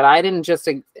 So that I didn't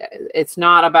it's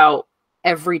not about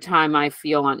every time I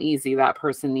feel uneasy, that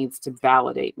person needs to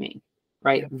validate me,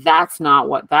 right? Yeah. That's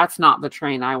not the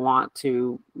train I want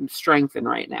to strengthen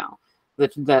right now.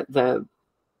 The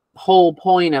whole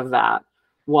point of that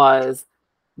was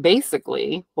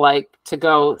basically to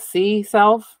go, see,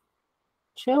 self,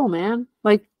 chill, man.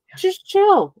 Just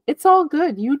chill. It's all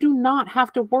good. You do not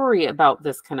have to worry about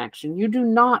this connection. You do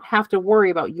not have to worry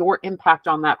about your impact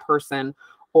on that person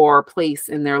or place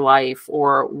in their life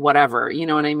or whatever. You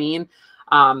know what I mean?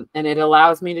 And it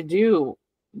allows me to do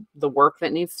the work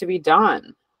that needs to be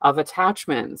done of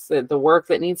attachments, the work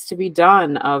that needs to be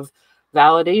done of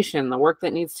validation, the work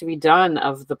that needs to be done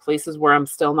of the places where I'm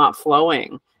still not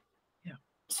flowing,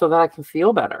 so that I can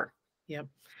feel better. Yep.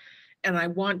 And I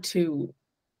want to,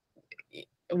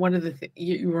 one of the things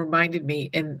you reminded me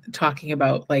in talking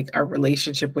about our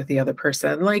relationship with the other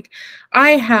person,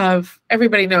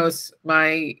 everybody knows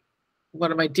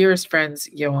one of my dearest friends,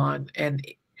 Johan, and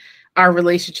our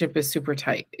relationship is super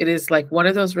tight. It is one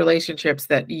of those relationships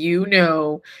that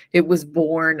it was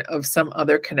born of some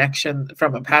other connection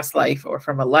from a past life or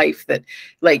from a life that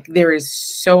there is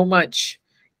so much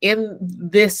in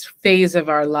this phase of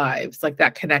our lives,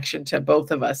 that connection to both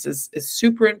of us is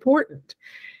super important.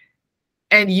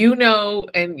 And in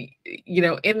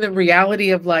the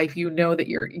reality of life, that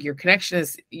your connection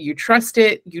is, you trust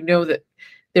it, that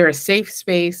they're a safe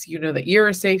space, that you're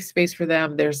a safe space for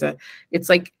them. It's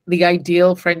the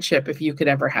ideal friendship if you could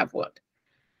ever have one.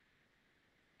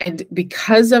 And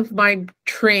because of my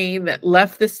train that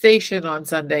left the station on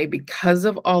Sunday, because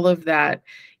of all of that,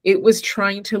 it was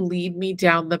trying to lead me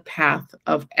down the path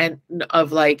of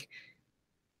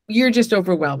you're just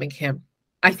overwhelming him.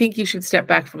 I think you should step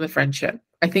back from the friendship.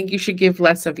 I think you should give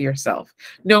less of yourself.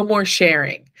 No more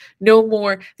sharing. No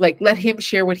more, like, let him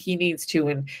share what he needs to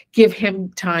and give him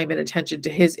time and attention to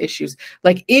his issues.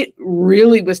 Like, it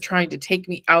really was trying to take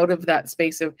me out of that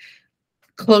space of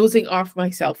closing off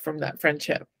myself from that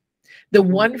friendship. The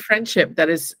one friendship that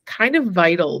is kind of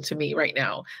vital to me right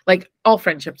now, like, all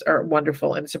friendships are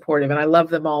wonderful and supportive and I love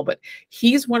them all, but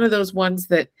he's one of those ones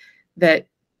that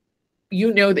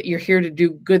you know that you're here to do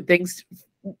good things,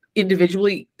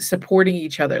 individually supporting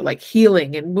each other, like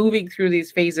healing and moving through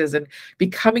these phases and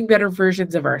becoming better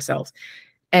versions of ourselves.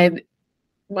 And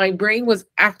my brain was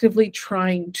actively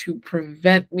trying to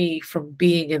prevent me from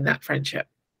being in that friendship.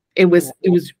 It was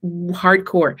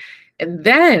hardcore. And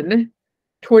then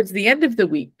towards the end of the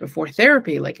week before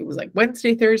therapy, like it was like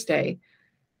Wednesday, Thursday,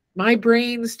 my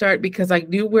brain started, because I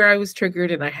knew where I was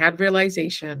triggered and I had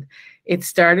realization, it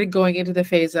started going into the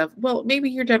phase of, well, maybe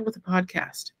you're done with the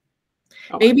podcast.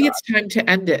 Maybe it's time to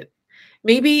end it.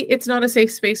 Maybe it's not a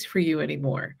safe space for you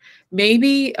anymore.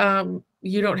 Maybe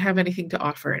you don't have anything to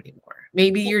offer anymore.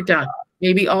 Maybe you're done.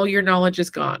 Maybe all your knowledge is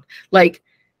gone. Like,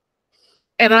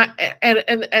 and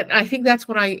I think that's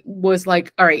when I was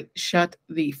like, all right, shut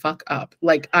the fuck up.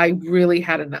 Like, I really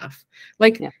had enough.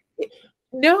 Like,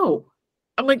 no.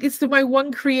 I'm like, it's my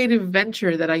one creative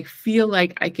venture that I feel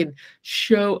like I can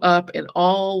show up in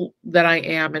all that I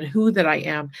am and who that I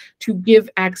am, to give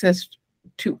access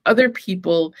to other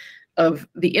people of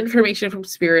the information from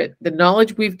spirit, the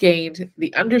knowledge we've gained,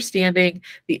 the understanding,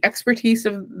 the expertise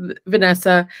of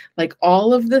Vanessa, like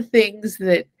all of the things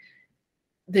that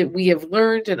we have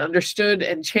learned and understood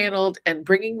and channeled, and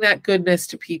bringing that goodness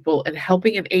to people and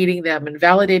helping and aiding them and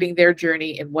validating their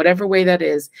journey in whatever way that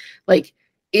is. Like,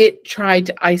 it tried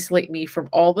to isolate me from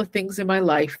all the things in my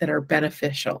life that are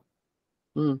beneficial.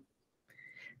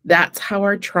 That's how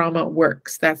our trauma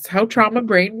works. That's how trauma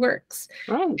brain works.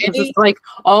 Right. Because it's like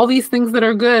all these things that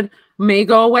are good may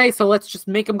go away. So let's just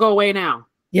make them go away now.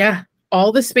 Yeah.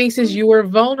 All the spaces you are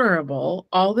vulnerable,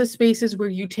 all the spaces where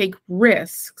you take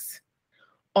risks,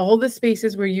 all the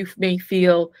spaces where you may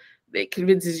feel, it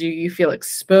convinces you feel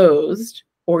exposed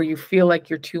or you feel like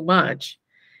you're too much,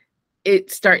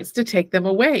 it starts to take them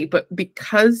away. But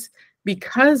because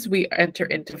we enter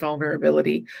into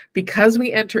vulnerability, because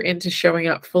we enter into showing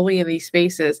up fully in these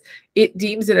spaces, it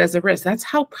deems it as a risk. That's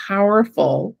how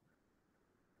powerful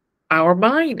our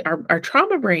mind, our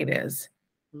trauma brain is.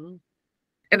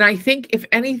 And I think, if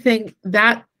anything,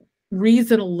 that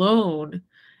reason alone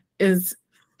is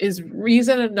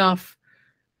reason enough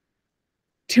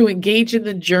to engage in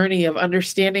the journey of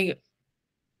understanding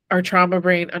our trauma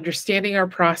brain, understanding our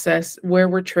process, where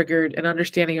we're triggered, and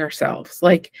understanding ourselves.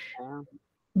 Like,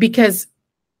 because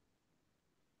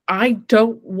I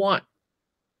don't want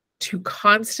to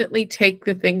constantly take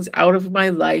the things out of my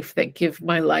life that give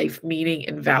my life meaning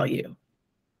and value.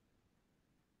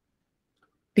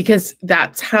 Because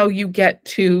that's how you get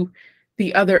to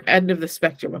the other end of the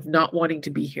spectrum of not wanting to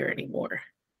be here anymore.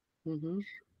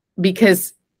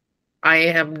 Because I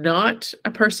am not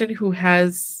a person who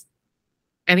has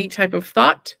any type of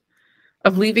thought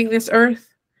of leaving this earth,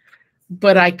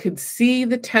 but I could see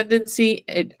the tendency,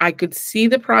 I could see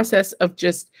the process of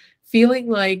just feeling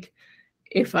like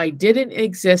if I didn't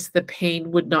exist, the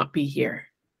pain would not be here.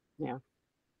 Yeah.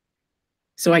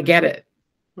 So I get it.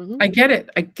 I get it.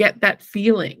 I get that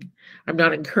feeling. I'm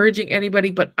not encouraging anybody,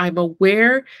 but I'm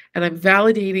aware and I'm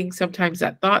validating sometimes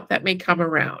that thought that may come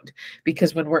around,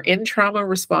 because when we're in trauma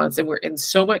response and we're in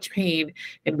so much pain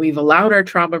and we've allowed our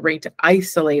trauma brain to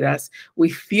isolate us,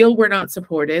 we feel we're not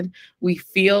supported. We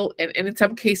feel, and in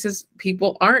some cases,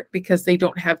 people aren't because they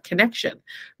don't have connection,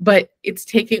 but it's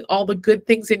taking all the good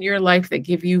things in your life that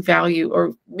give you value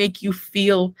or make you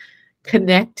feel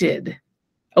connected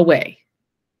away.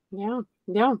 Yeah.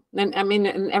 Yeah. And I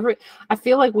mean, I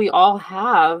feel like we all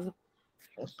have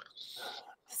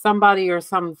somebody or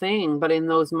something, but in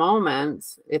those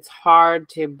moments, it's hard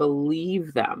to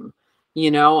believe them.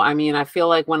 I mean, I feel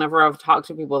like whenever I've talked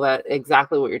to people, that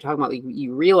exactly what you're talking about,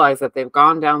 you realize that they've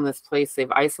gone down this place,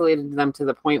 they've isolated them to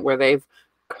the point where they've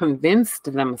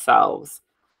convinced themselves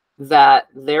that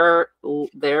their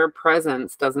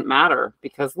presence doesn't matter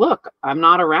because, look, I'm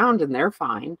not around and they're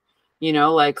fine.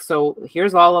 So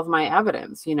here's all of my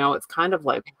evidence. It's kind of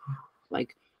like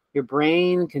your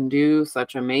brain can do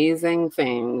such amazing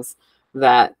things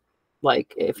that,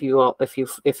 like, if you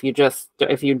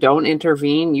don't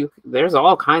intervene, there's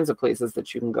all kinds of places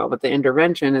that you can go, but the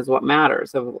intervention is what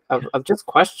matters of just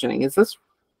questioning, is this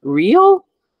real?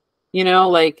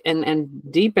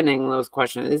 And deepening those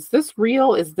questions. Is this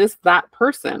real? Is this that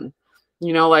person?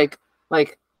 Like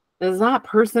is that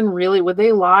person really, would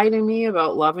they lie to me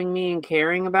about loving me and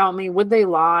caring about me? Would they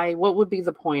lie? What would be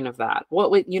the point of that? What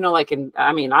would, like,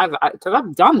 I mean, because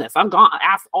I've done this. I've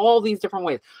asked all these different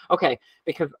ways. Okay,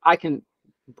 because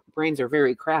brains are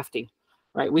very crafty,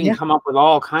 right? We can come up with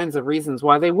all kinds of reasons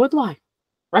why they would lie,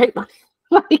 right?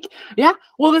 Like, yeah,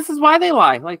 well, this is why they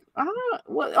lie. Like,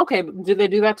 okay, do they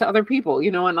do that to other people?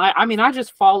 And I mean, I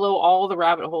just follow all the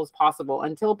rabbit holes possible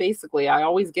until basically I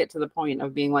always get to the point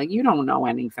of being like, you don't know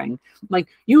anything. Like,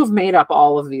 you have made up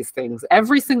all of these things.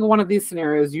 Every single one of these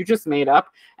scenarios you just made up.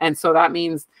 And so that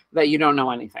means that you don't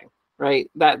know anything, right?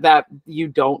 That you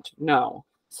don't know.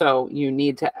 So you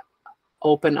need to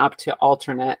open up to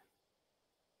alternate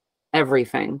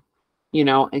everything.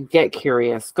 And get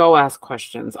curious, go ask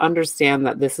questions, understand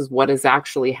that this is what is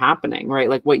actually happening, right?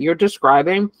 Like what you're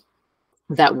describing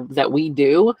that we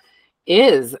do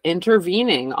is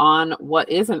intervening on what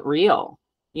isn't real.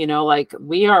 Like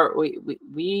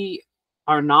we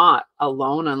are not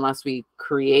alone unless we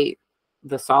create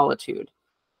the solitude,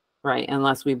 right?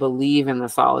 Unless we believe in the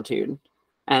solitude.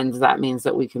 And that means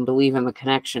that we can believe in the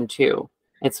connection too.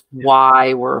 It's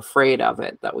why we're afraid of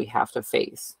it that we have to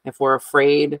face. If we're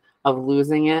afraid of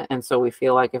losing it, and so we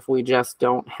feel like if we just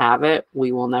don't have it,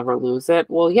 we will never lose it.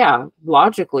 Well, yeah,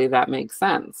 logically that makes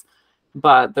sense.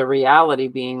 But the reality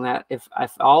being that if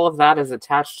all of that is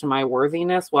attached to my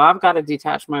worthiness, well, I've got to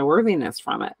detach my worthiness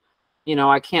from it.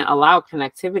 I can't allow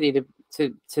connectivity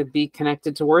to be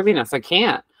connected to worthiness. I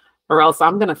can't, or else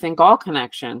I'm going to think all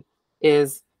connection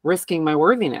is risking my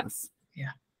worthiness.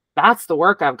 That's the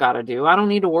work I've got to do. I don't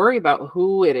need to worry about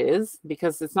who it is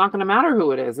because it's not going to matter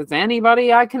who it is. It's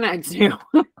anybody I connect to,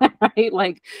 right?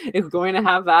 Like it's going to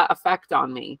have that effect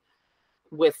on me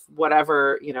with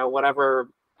whatever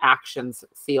actions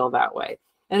feel that way.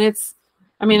 And it's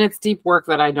deep work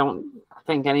that I don't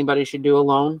think anybody should do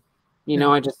alone.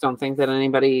 I just don't think that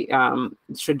anybody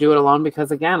should do it alone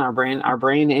because again, our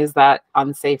brain is that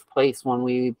unsafe place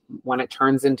when it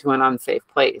turns into an unsafe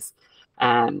place.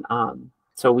 And,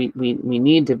 so we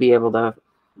need to be able to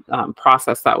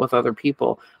process that with other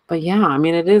people. But yeah, I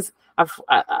mean, it is.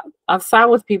 I've sat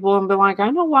with people and been like,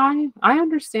 I know why. I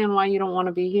understand why you don't want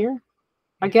to be here.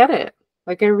 I get it.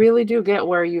 Like I really do get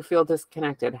where you feel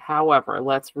disconnected. However,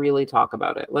 let's really talk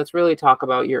about it. Let's really talk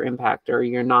about your impact or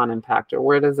your non-impact or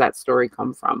where does that story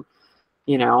come from?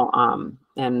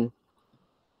 And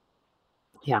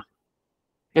yeah,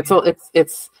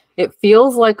 it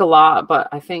feels like a lot, but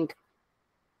I think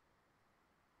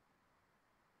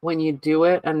when you do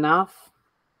it enough,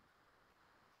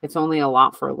 it's only a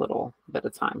lot for a little bit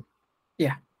of time.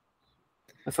 Yeah.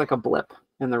 It's like a blip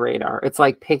in the radar. It's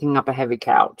like picking up a heavy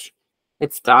couch.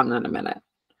 It's done in a minute.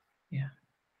 Yeah.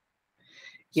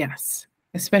 Yes.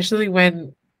 Especially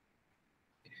when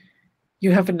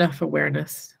you have enough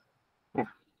awareness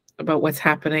about what's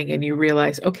happening and you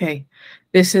realize, okay,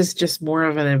 this is just more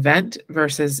of an event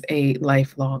versus a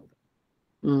lifelong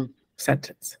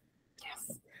sentence.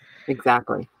 Yes,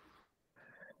 exactly.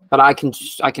 But I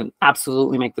can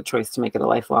absolutely make the choice to make it a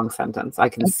lifelong sentence. I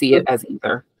can see it as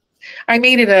either. I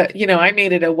made it a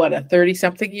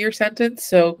 30-something year sentence.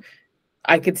 So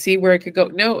I could see where it could go.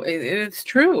 No, it's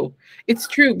true. It's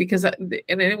true because, and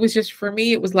it was just, for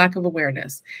me, it was lack of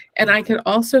awareness. And I could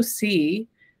also see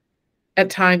at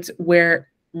times where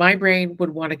my brain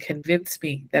would want to convince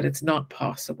me that it's not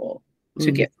possible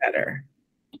to get better.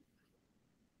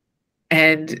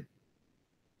 And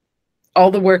all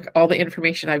the work, all the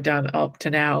information I've done up to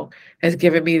now has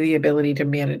given me the ability to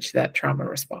manage that trauma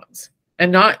response.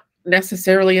 And not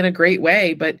necessarily in a great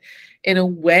way, but in a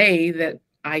way that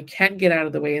I can get out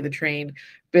of the way of the train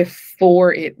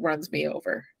before it runs me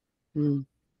over.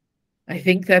 I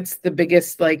think that's the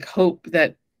biggest hope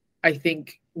that I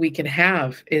think we can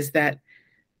have, is that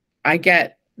I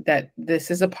get that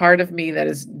this is a part of me that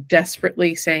is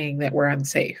desperately saying that we're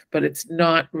unsafe, but it's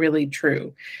not really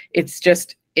true. It's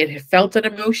just, it felt an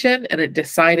emotion and it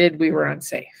decided we were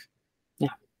unsafe. Yeah.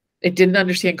 It didn't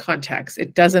understand context.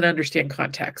 It doesn't understand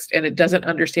context, and it doesn't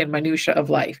understand minutia of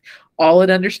life. All it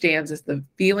understands is the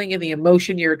feeling and the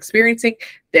emotion you're experiencing.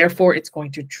 Therefore, it's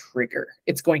going to trigger.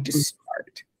 It's going to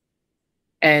start.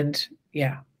 And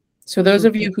yeah. So those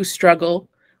of you who struggle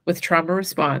with trauma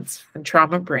response and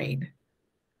trauma brain,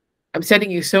 I'm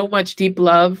sending you so much deep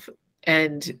love,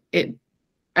 and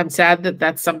I'm sad that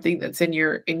that's something that's in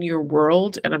your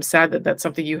world, and I'm sad that that's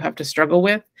something you have to struggle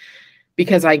with,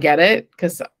 because I get it,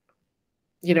 because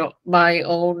my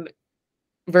own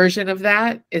version of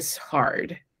that is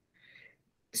hard.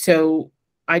 So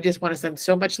I just want to send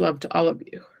so much love to all of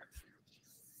you.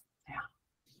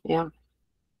 Yeah.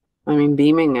 I mean,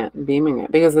 beaming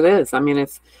it because it is. I mean,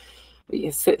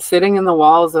 sitting in the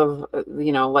walls of,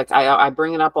 like I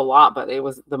bring it up a lot, but it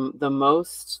was the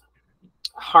most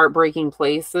heartbreaking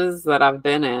places that I've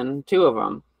been in, two of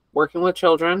them, working with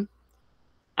children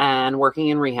and working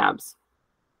in rehabs.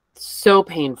 So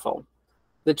painful.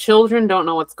 The children don't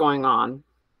know what's going on,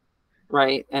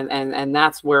 right? And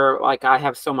that's where, like, I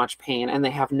have so much pain, and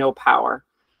they have no power.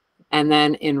 And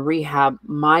then in rehab,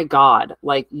 my God,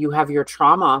 like, you have your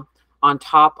trauma on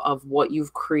top of what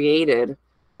you've created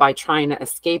by trying to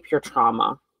escape your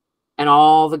trauma and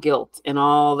all the guilt and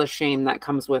all the shame that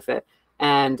comes with it.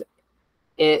 And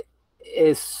it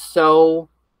is so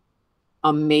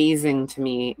amazing to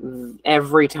me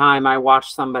every time I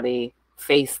watch somebody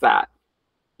face that,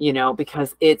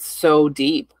 because it's so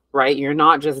deep, right? You're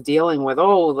not just dealing with,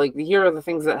 oh, like, here are the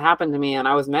things that happened to me and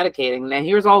I was medicating. Now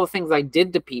here's all the things I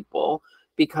did to people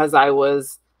because I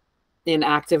was in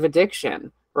active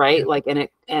addiction, right? Yeah. Like, and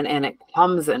it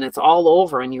comes and it's all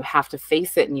over, and you have to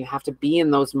face it, and you have to be in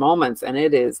those moments, and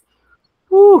it is,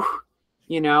 whew,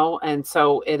 and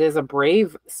so it is a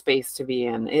brave space to be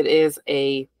in. It is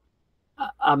a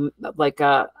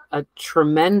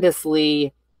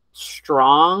tremendously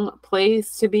strong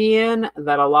place to be in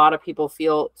that a lot of people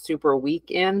feel super weak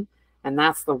in. And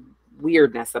that's the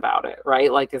weirdness about it,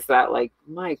 right? Like, is that, like,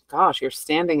 my gosh, you're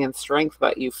standing in strength,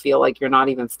 but you feel like you're not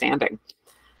even standing.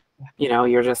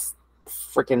 You're just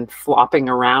freaking flopping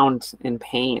around in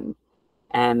pain.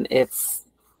 And it's,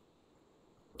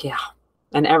 yeah.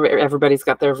 And everybody's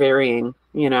got their varying,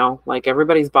 like,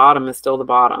 everybody's bottom is still the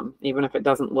bottom, even if it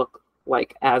doesn't look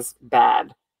like as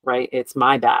bad, right? It's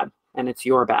my bad and it's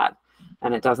your bad,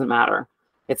 and it doesn't matter.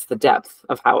 It's the depth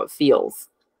of how it feels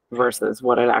versus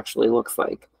what it actually looks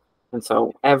like. And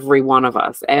so every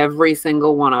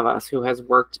single one of us who has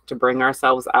worked to bring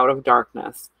ourselves out of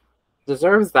darkness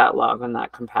deserves that love and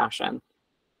that compassion,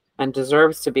 and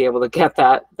deserves to be able to get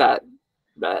that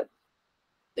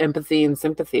empathy and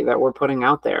sympathy that we're putting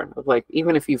out there. Like,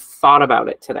 even if you've thought about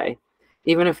it today,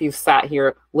 even if you've sat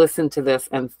here, listened to this,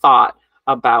 and thought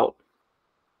about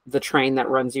the train that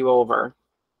runs you over,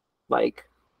 like,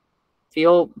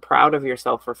 feel proud of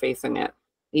yourself for facing it,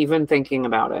 even thinking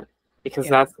about it, because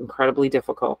that's incredibly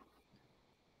difficult.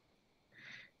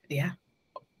 Yeah,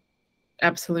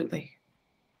 absolutely.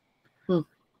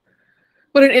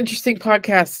 What an interesting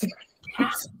podcast.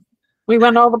 We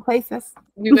went all the places.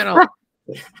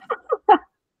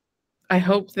 I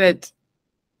hope that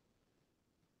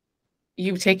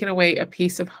you've taken away a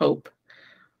piece of hope,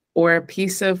 or a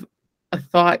piece of a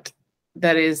thought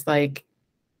that is like,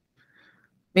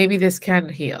 maybe this can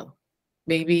heal.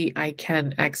 Maybe I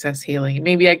can access healing.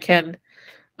 Maybe I can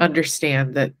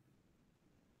understand that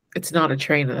it's not a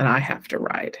train that I have to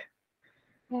ride.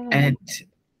 Yeah. And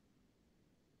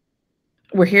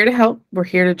we're here to help. We're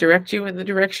here to direct you in the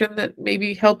direction that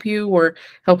maybe help you, or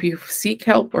help you seek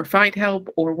help or find help,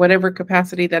 or whatever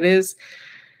capacity that is.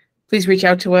 Please reach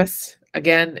out to us.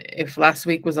 Again, if last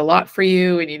week was a lot for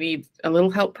you and you need a little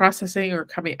help processing or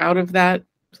coming out of that,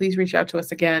 please reach out to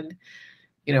us again.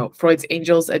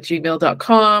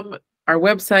 freudsangels@gmail.com, our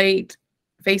website,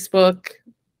 Facebook,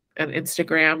 and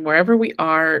Instagram, wherever we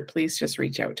are, please just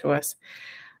reach out to us.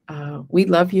 We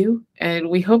love you, and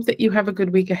we hope that you have a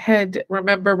good week ahead.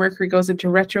 Remember, Mercury goes into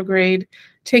retrograde.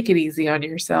 Take it easy on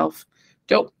yourself.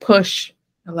 Don't push.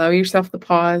 Allow yourself the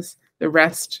pause, the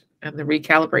rest, and the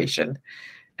recalibration.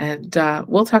 And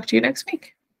we'll talk to you next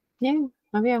week. Yeah,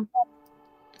 love you.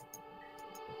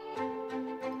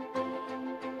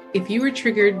 If you were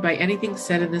triggered by anything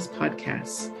said in this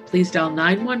podcast, please dial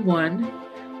 911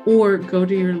 or go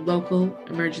to your local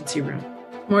emergency room.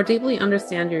 To more deeply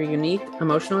understand your unique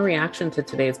emotional reaction to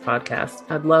today's podcast,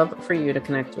 I'd love for you to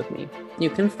connect with me.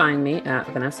 You can find me at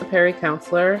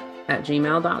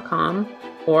vanessaperrycounselor@gmail.com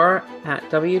or at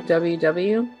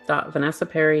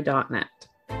www.vanessaperry.net.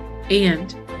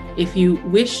 And if you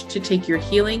wish to take your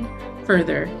healing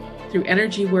further through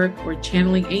energy work or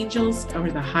channeling angels or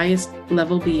the highest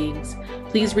level beings,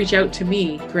 please reach out to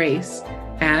me, Grace,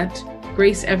 at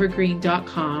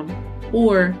graceevergreen.com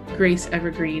or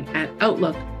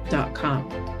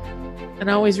graceevergreen@outlook.com. And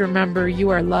always remember, you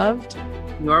are loved,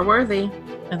 you're worthy,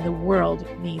 and the world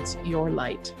needs your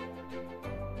light.